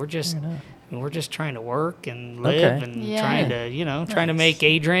yeah, we're just trying to work and live Okay. and Yeah. trying to make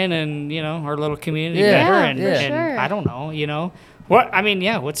Adrian and our little community Yeah. better. Yeah, And, for and sure. I don't know,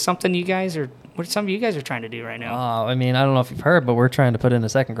 what's something you guys are. What some of you guys are trying to do right now? I mean, I don't know if you've heard, but we're trying to put in a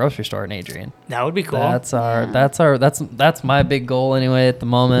second grocery store in Adrian. That would be cool. That's my big goal anyway at the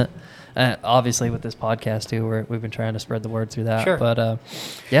moment. Obviously with this podcast too, we've been trying to spread the word through that. Sure. But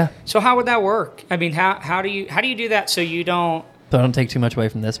yeah, So how would that work? I mean, how do you do that so you don't? so I don't take too much away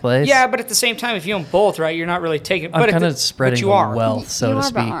from this place. Yeah, but at the same time, if you own both, right, you're not really taking. I'm but kind at of spreading but you the are. wealth, so You to are, but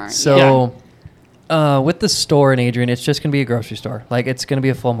speak. aren't. So, with the store in Adrian, it's just going to be a grocery store. Like, it's going to be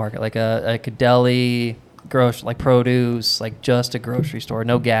a full market, like a deli, like produce, like just a grocery store,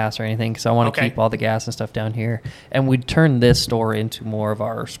 no gas or anything. Because I want to Okay. keep all the gas and stuff down here. And we'd turn this store into more of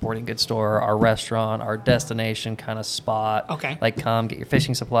our sporting goods store, our restaurant, our destination kind of spot. Okay. Like, come get your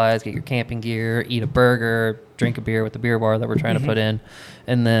fishing supplies, get your camping gear, eat a burger, drink a beer with the beer bar that we're trying to put in.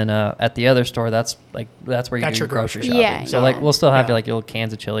 And then at the other store, that's where you do your grocery shopping. Yeah, so like we'll still have like your little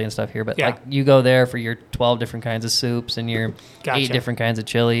cans of chili and stuff here, but like you go there for your 12 different kinds of soups and your 8 different kinds of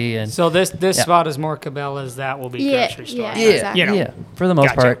chili. And so this spot is more Cabela's. That will be grocery store. Yeah, exactly. You know. Yeah, for the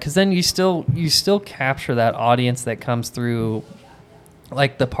most part, because then you still capture that audience that comes through,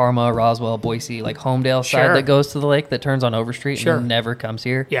 like the Parma, Roswell, Boise, like Homedale side that goes to the lake that turns on Overstreet and never comes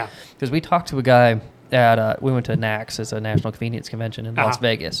here. Yeah, because we talked to a guy at we went to NACS, it's a National Convenience Convention in Las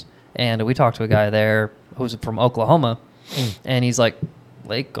Vegas, and we talked to a guy there who's from Oklahoma, and he's like,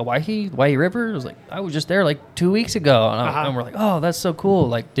 Lake Owyhee River? I was like, I was just there like 2 weeks ago, and we're like, oh, that's so cool.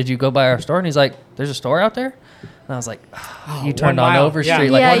 Like, did you go by our store? And he's like, there's a store out there? And I was like, you turned on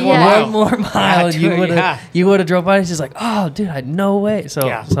Overstreet, like one more mile, and you would have drove by. He's just like, oh, dude, I no way.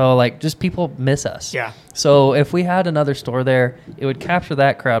 So like, just people miss us. Yeah. So if we had another store there, it would capture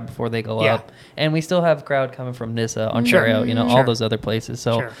that crowd before they go up, and we still have a crowd coming from Nissa, Ontario, all those other places.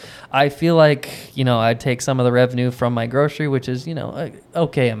 So I feel like I'd take some of the revenue from my grocery, which is a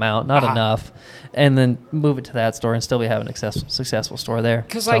okay amount, not enough, and then move it to that store and still be having a successful store there.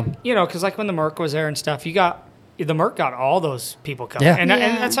 Because like when the Merc was there and stuff, the Merc got all those people coming. And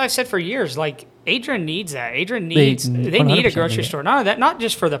that's what I've said for years. Like, Adrian needs that. Adrian needs, they need a grocery store. Not that, not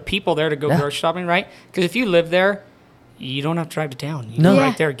just for the people there to go grocery shopping, right? Because if you live there, you don't have to drive to town. You go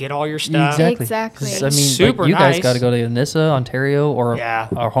right there, get all your stuff. Exactly. I mean, super you guys nice. got to go to Nissa, Ontario, or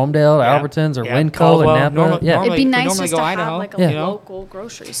Homedale, Albertsons, or Winco, Caldwell. and Napa. It'd be nice just go to Idaho. have like a local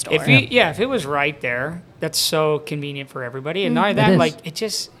grocery store. If it was right there, that's so convenient for everybody. And not only that, it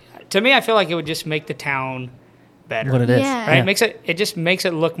just, to me, I feel like it would just make the town better. What it is. Yeah. Right? It just makes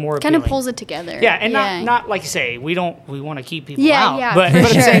it look more kind appealing. of pulls it together. Yeah, and not like you say, we want to keep people out. Yeah, but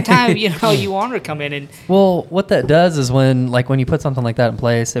at the same time, you want them to come in and well, what that does is when you put something like that in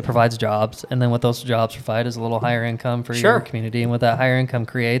place, it provides jobs, and then what those jobs provide is a little higher income for your community, and what that higher income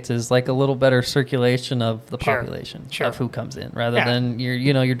creates is like a little better circulation of the population of who comes in, rather than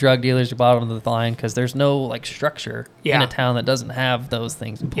your drug dealers, your bottom of the line, because there's no like structure in a town that doesn't have those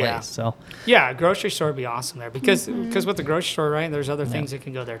things in place. So a grocery store would be awesome there because with the grocery store, right, there's other things that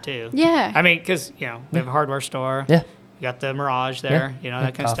can go there too. Yeah. I mean, because we have a hardware store. Yeah. You got the Mirage there,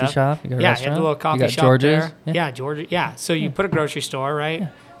 that kind of stuff. Coffee shop. You got a restaurant. You have the little coffee shop George's. there. Yeah, Georgia. Yeah. So you put a grocery store, right? Yeah.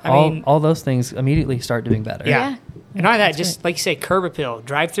 I mean, all those things immediately start doing better. Yeah. And not that, just like you say, curb appeal,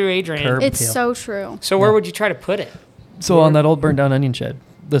 drive through Adrian. It's so true. So where would you try to put it? So on that old burnt down onion shed,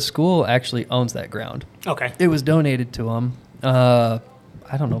 the school actually owns that ground. Okay. It was donated to them. I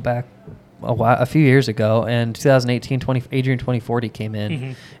don't know, back a few years ago, and 2018 Adrian 2040 came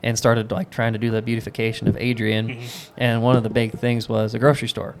in and started like trying to do the beautification of Adrian, and one of the big things was a grocery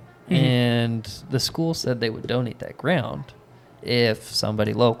store, and the school said they would donate that ground if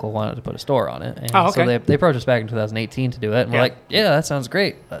somebody local wanted to put a store on it. And so they approached us back in 2018 to do it, and we're like, yeah, that sounds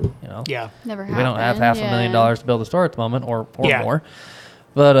great, but never we don't have $500,000 to build a store at the moment, or more,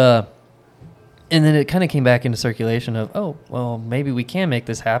 but and then it kind of came back into circulation of, oh, well, maybe we can make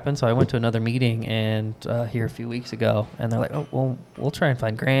this happen. So I went to another meeting and here a few weeks ago, and they're like, oh, well, we'll try and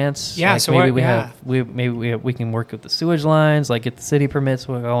find grants. Yeah, like so we can work with the sewage lines, like get the city permits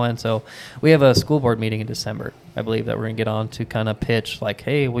going. So we have a school board meeting in December, I believe, that we're gonna get on to kind of pitch like,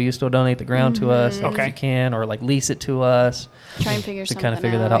 hey, will you still donate the ground to us if you can, or like lease it to us? Try and figure something out. To kind of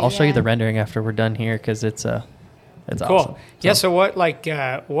figure that out. I'll show you the rendering after we're done here because it's cool. Awesome. Yeah. So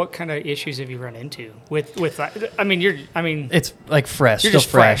what kind of issues have you run into with it's like fresh, you're still just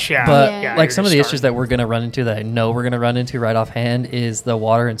fresh. Yeah. But like some of the issues that we're going to run into that I know we're going to run into right offhand is the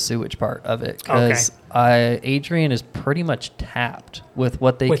water and sewage part of it. Because Adrian is pretty much tapped with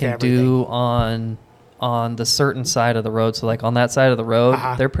what they can do on the certain side of the road. So like on that side of the road,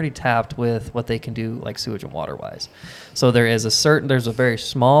 they're pretty tapped with what they can do like sewage and water wise. So there's a very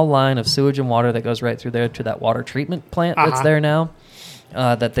small line of sewage and water that goes right through there to that water treatment plant that's there now,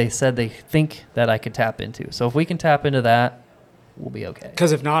 that they said they think that I could tap into. So if we can tap into that, we'll be okay.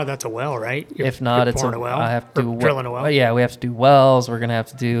 Because if not, that's a well, right? If not, it's a well. I have to drilling a well. Yeah, we have to do wells. We're gonna have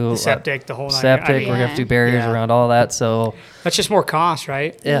to do the septic, the whole septic. We're gonna have to do barriers around all that. So that's just more cost,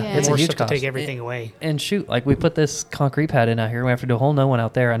 right? Yeah, it's more a huge stuff cost. To take everything away. And shoot, like we put this concrete pad in out here. We have to do a whole new one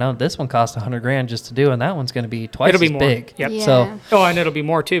out there. I know this one cost $100,000 just to do, and that one's gonna be twice as big. Yep. So and it'll be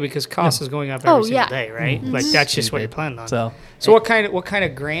more too because cost is going up every single day, right? Like that's just what you're planning on. So what kind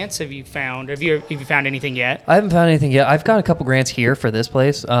of grants have you found? Have you found anything yet? I haven't found anything yet. I've got a couple grants grants here for this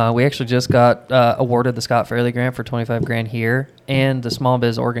place. We actually just got awarded the Scott Fairley grant for 25 grand here, and the Small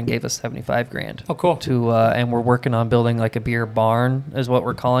Biz Oregon gave us 75 grand. Oh, cool. And we're working on building like a beer barn, is what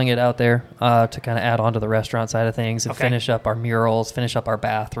we're calling it out there, to kind of add on to the restaurant side of things and finish up our murals, finish up our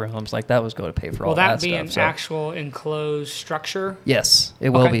bathrooms. Like that was going to pay for all that stuff. Will that be an actual enclosed structure? Yes, it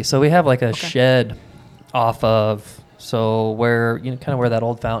will be. So we have like a shed off of. So where kind of where that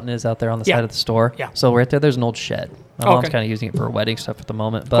old fountain is out there on the side of the store. Yeah. So right there's an old shed. My mom's kind of using it for wedding stuff at the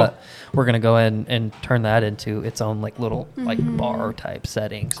moment, but we're gonna go ahead and turn that into its own like little like bar type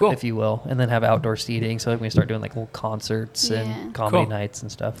setting, if you will, and then have outdoor seating. So we start doing like little concerts and comedy nights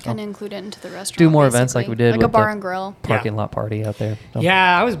and stuff. Kind of include it into the restaurant. Do more events like we did, like with a bar and grill, parking lot party out there. So.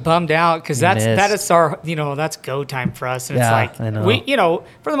 Yeah, I was bummed out because that is our that's go time for us, and it's like we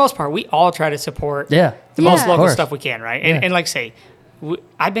for the most part we all try to support the most local stuff we can, right? And like say,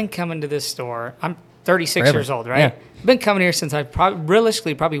 I've been coming to this store. I'm 36 years old, right? Yeah. I've been coming here since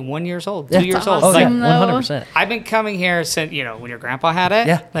probably 1 year old, 2 years old. Oh, yeah, 100%. I've been coming here since, when your grandpa had it.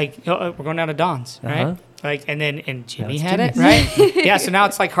 Yeah. Like, we're going down to Don's, right? Like, and Jimmy had it, right? Yeah, so now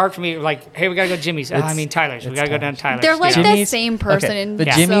it's like hard for me, like, hey, we got to go to Jimmy's. Tyler's. We got to go down to Tyler's. They're like the same person. Okay.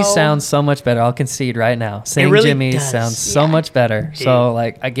 But Jimmy's sounds so much better. I'll concede right now. Saying really Jimmy's sounds so much better. Dude. So,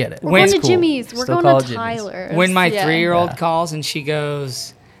 like, I get it. We're going to Jimmy's. We're going to Tyler's. When my 3-year-old calls and she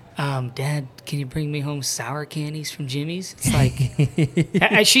goes, Dad, can you bring me home sour candies from Jimmy's? It's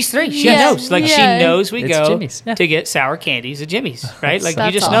like, she's 3. She knows. Like, she knows we go to get sour candies at Jimmy's, right? Like,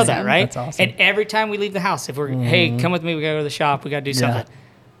 you just know that, right? That's awesome. And every time we leave the house, if we're, hey, come with me, we got to go to the shop, we got to do something.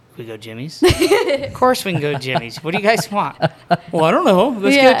 We go Jimmy's? Of course we can go Jimmy's. What do you guys want? Well, I don't know.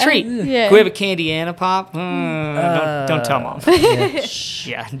 Let's get a treat. Yeah. Can we have a candy and a pop? Don't tell Mom.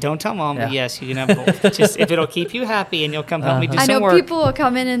 Don't tell Mom. But yes, you can have both. Just if it'll keep you happy and you'll come help me do some work. I know people will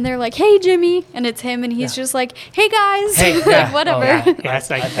come in and they're like, hey, Jimmy. And it's him and he's just like, hey, guys. Hey, like, whatever. It's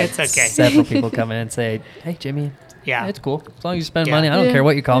like, it's okay. Several people come in and say, hey, Jimmy. Yeah, it's cool. As long as you spend money, I don't care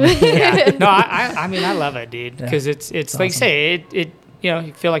what you call me. No, I mean, I love it, dude. Because it's awesome. Like you say, it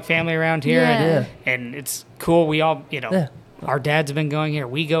you feel like family around here, and it's cool. We all, our dads have been going here.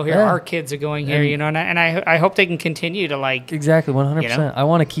 We go here. Our kids are going here, and I hope they can continue to like. Exactly, 100%. I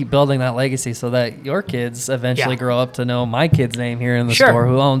want to keep building that legacy so that your kids eventually grow up to know my kid's name here in the store,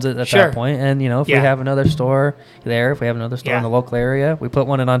 who owns it at that point. And, if we have another store there, if we have another store in the local area, we put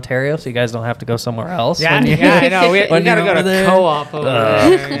one in Ontario so you guys don't have to go somewhere else. Yeah, I know. We got to go to co-op over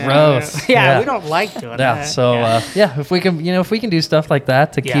there. Gross. Yeah, we don't like doing that. So, if we can do stuff like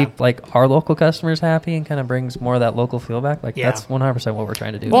that to keep like our local customers happy and kind of brings more of that local feel back, like that's 100% what we're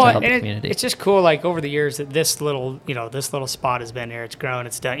trying to do to help the community. It's just cool, like over the years that this little spot has been here. It's grown.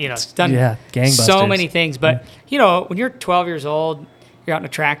 It's done. It's done so many things. But when you're 12 years old, you're out in a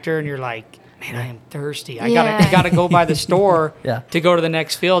tractor and you're like, man, I am thirsty. I gotta go by the store to go to the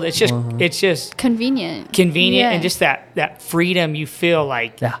next field. It's just convenient and just that freedom you feel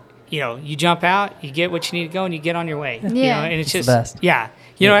like. You jump out, you get what you need to go, and you get on your way. And it's just the best.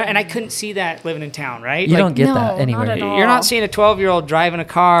 And I couldn't see that living in town, right? You don't get that anywhere. Not at all. You're not seeing a 12-year-old driving a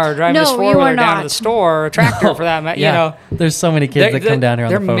car or driving this 4-wheeler down to the store, or a tractor for that matter. There's so many kids that come down here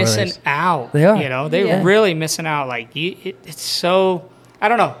on the 4-wheelers. They're missing out. They are. They're really missing out. Like, it's so... I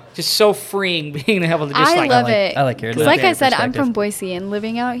don't know, just so freeing being able to just I love it. I like hearing that. Like I said, I'm from Boise, and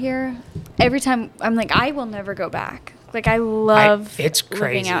living out here, every time I'm like, I will never go back. Like, I love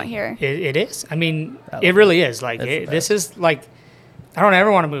living out here. It is. I mean, it really is. Like, this is like, I don't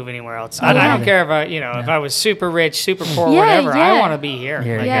ever want to move anywhere else. I don't care if if I was super rich, super poor, whatever. I want to be here.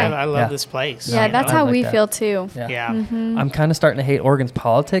 Like, I love this place. Yeah, that's how we feel too. Yeah. I'm kind of starting to hate Oregon's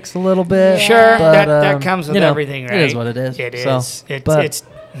politics a little bit. Sure, but, that comes with everything, right? It is what it is. It is.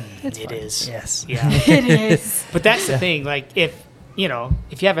 It is. Yes. Yeah. It is. But that's the thing. Like, if you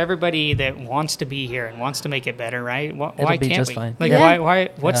have everybody that wants to be here and wants to make it better, right? Why can't we? Fine. Like, why?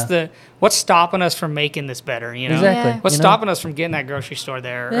 What's stopping us from making this better? Exactly. What's stopping us from getting that grocery store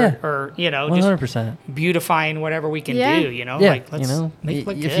there, or 100%. just beautifying whatever we can do? Like, let's make it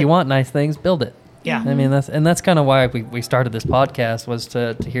look good. If you want nice things, build it. Yeah. I mean, that's kind of why we started this podcast, was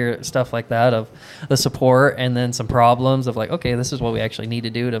to hear stuff like that, of the support and then some problems of like, okay, this is what we actually need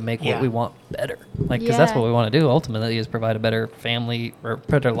to do to make what we want better. Like, because that's what we want to do ultimately, is provide a better family or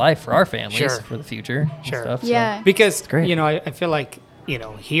better life for our families for the future. Sure. And stuff. Yeah. So, because, I feel like,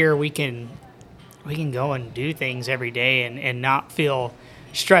 here we can go and do things every day and not feel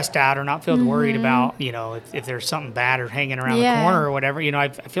stressed out or not feel worried about, if there's something bad or hanging around the corner or whatever. I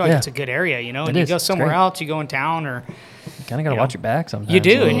feel like it's a good area, and you go somewhere else, you go in town, or you kind of got to watch your back sometimes. You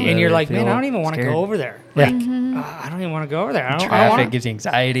do, and you're like, man, I don't even want to go over there. Like, I don't even want to go over there. I don't Traffic want gives you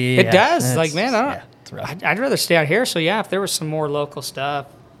anxiety. It does. Like, man, It's rough. I'd rather stay out here. So yeah, if there was some more local stuff.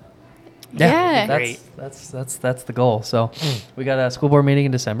 Yeah. Great. That's the goal. So we got a school board meeting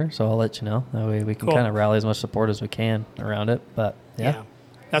in December, so I'll let you know. That way we can Cool. kind of rally as much support as we can around it. But yeah,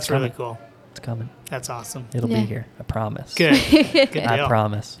 That's really cool. it's coming. That's awesome. It'll Yeah. be here. I promise. Good. Good I deal.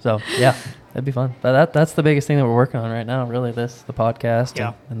 promise. So yeah, it'd be fun. But that's the biggest thing that we're working on right now. Really, the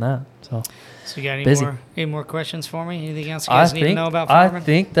podcast and that. So you got Busy. any more questions for me? Anything else you guys need to know about I farming?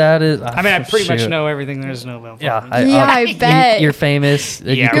 think that is. I mean, I pretty much shoot. know everything there is to know about Yeah, farming. I bet. You're famous.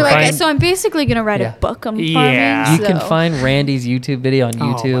 Yeah. You can You're like, find, so I'm basically gonna write Yeah. a book on Yeah. farming. you can so- find Randy's YouTube video on Oh,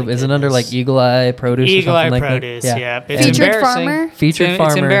 my YouTube. Is it under goodness. like Eagle Eye Produce Eagle or Eye something like Produce, that? yeah. It's Featured embarrassing. farmer? Featured It's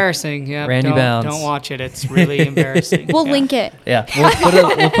farmer. embarrassing. Yeah, Randy Bowns. Don't watch it. It's really embarrassing. We'll Yeah. link it. Yeah,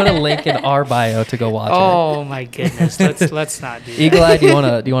 we'll put a link in our bio to go watch it. Oh my goodness. Let's not do that. Eagle Eye, do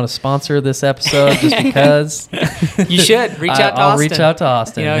you want to sponsor this episode just because? You should reach out to I'll Austin. reach out to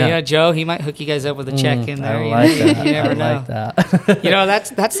Austin. You know, yeah. Joe, he might hook you guys up with a check in there. I you like know, that. You never I know. like that. You know,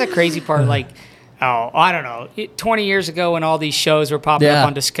 that's the crazy part. Like, I don't know. 20 years ago, when all these shows were popping Yeah. up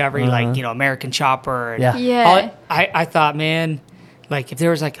on Discovery, like American Chopper, and Yeah. Yeah. I thought, man, like if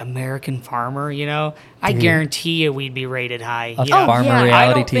there was like American Farmer, I guarantee you we'd be rated high. A you know? farmer yeah.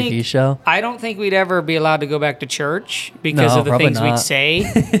 reality I don't TV think- show. I don't think we'd ever be allowed to go back to church because No, of the probably things we'd not.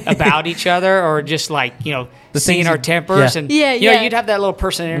 say about each other, or just like The seeing things our you- tempers, yeah. and Yeah, you know, yeah. you'd have that little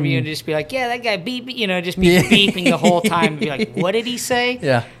person interview and just be like, yeah, that guy beep, just be Yeah. beeping the whole time, and be like, what did he say?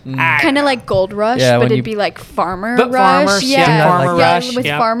 Yeah. Kind of like Gold Rush, Yeah, but when it'd you- be like Farmer But Rush. farmers, yeah, yeah, Farmer Rush, with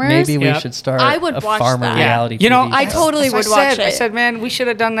yeah. farmers. Maybe we Yep. should start I would a watch farmer that. reality You know, TV I show. totally that's would what I watch said. I it. said, man, we should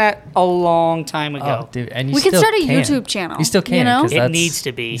have done that a long time ago. Oh, dude, and you We could still start a can. YouTube channel, You still can. you know? 'cause It that's- needs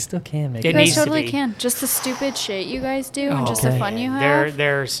to be. You still can make It it. You guys needs to totally be. can. Just the stupid shit you guys do, and Oh, just the okay. fun you have.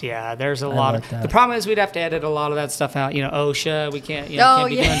 There's a lot like of. that. The problem is we'd have to edit a lot of that stuff out. OSHA, we can't. Oh, Can't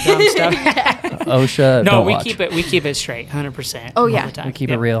be yeah. doing dumb stuff. OSHA. No, don't we watch. keep it straight, 100%. Oh, all yeah. the time. We keep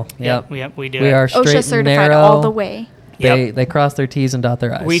it real. Yep. Yep, we do. We it. are straight OSHA and certified narrow. all the way. They cross their T's and dot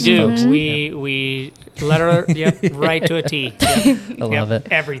their I's. We do. folks. We letter right to a T. Yep. I love it.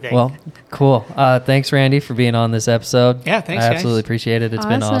 Everything. Well, cool. Thanks, Randy, for being on this episode. Yeah, thanks, I guys. absolutely appreciate it. It's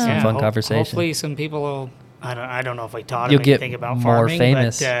been Awesome. awesome, Yeah, fun conversation. Hopefully, some people will. I don't know if we taught You'll them get anything about more farming,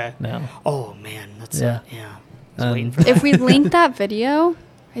 famous But, now. Oh man, that's Yeah. I was waiting for that. If we link that video,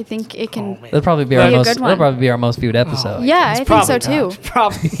 I think it Oh, can. man. That'll probably be Be our a most. good That'll one. probably be our most viewed episode. Yeah, It's I think so probably too.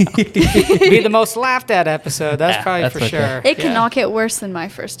 Probably be the most laughed at episode. That's Yeah, probably that's for okay. sure. It Yeah. cannot get worse than my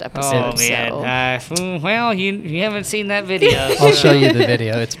first episode. Oh man. So. Well, you haven't seen that video. I'll so show you the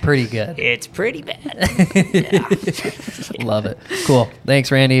video. It's pretty good. It's pretty bad. Love it. Cool.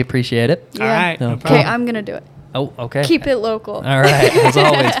 Thanks, Randy. Appreciate it. All right. No No Okay, problem. I'm gonna do it. Oh, okay. Keep it local. All right. As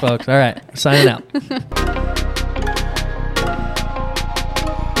always, folks. All right. Signing out.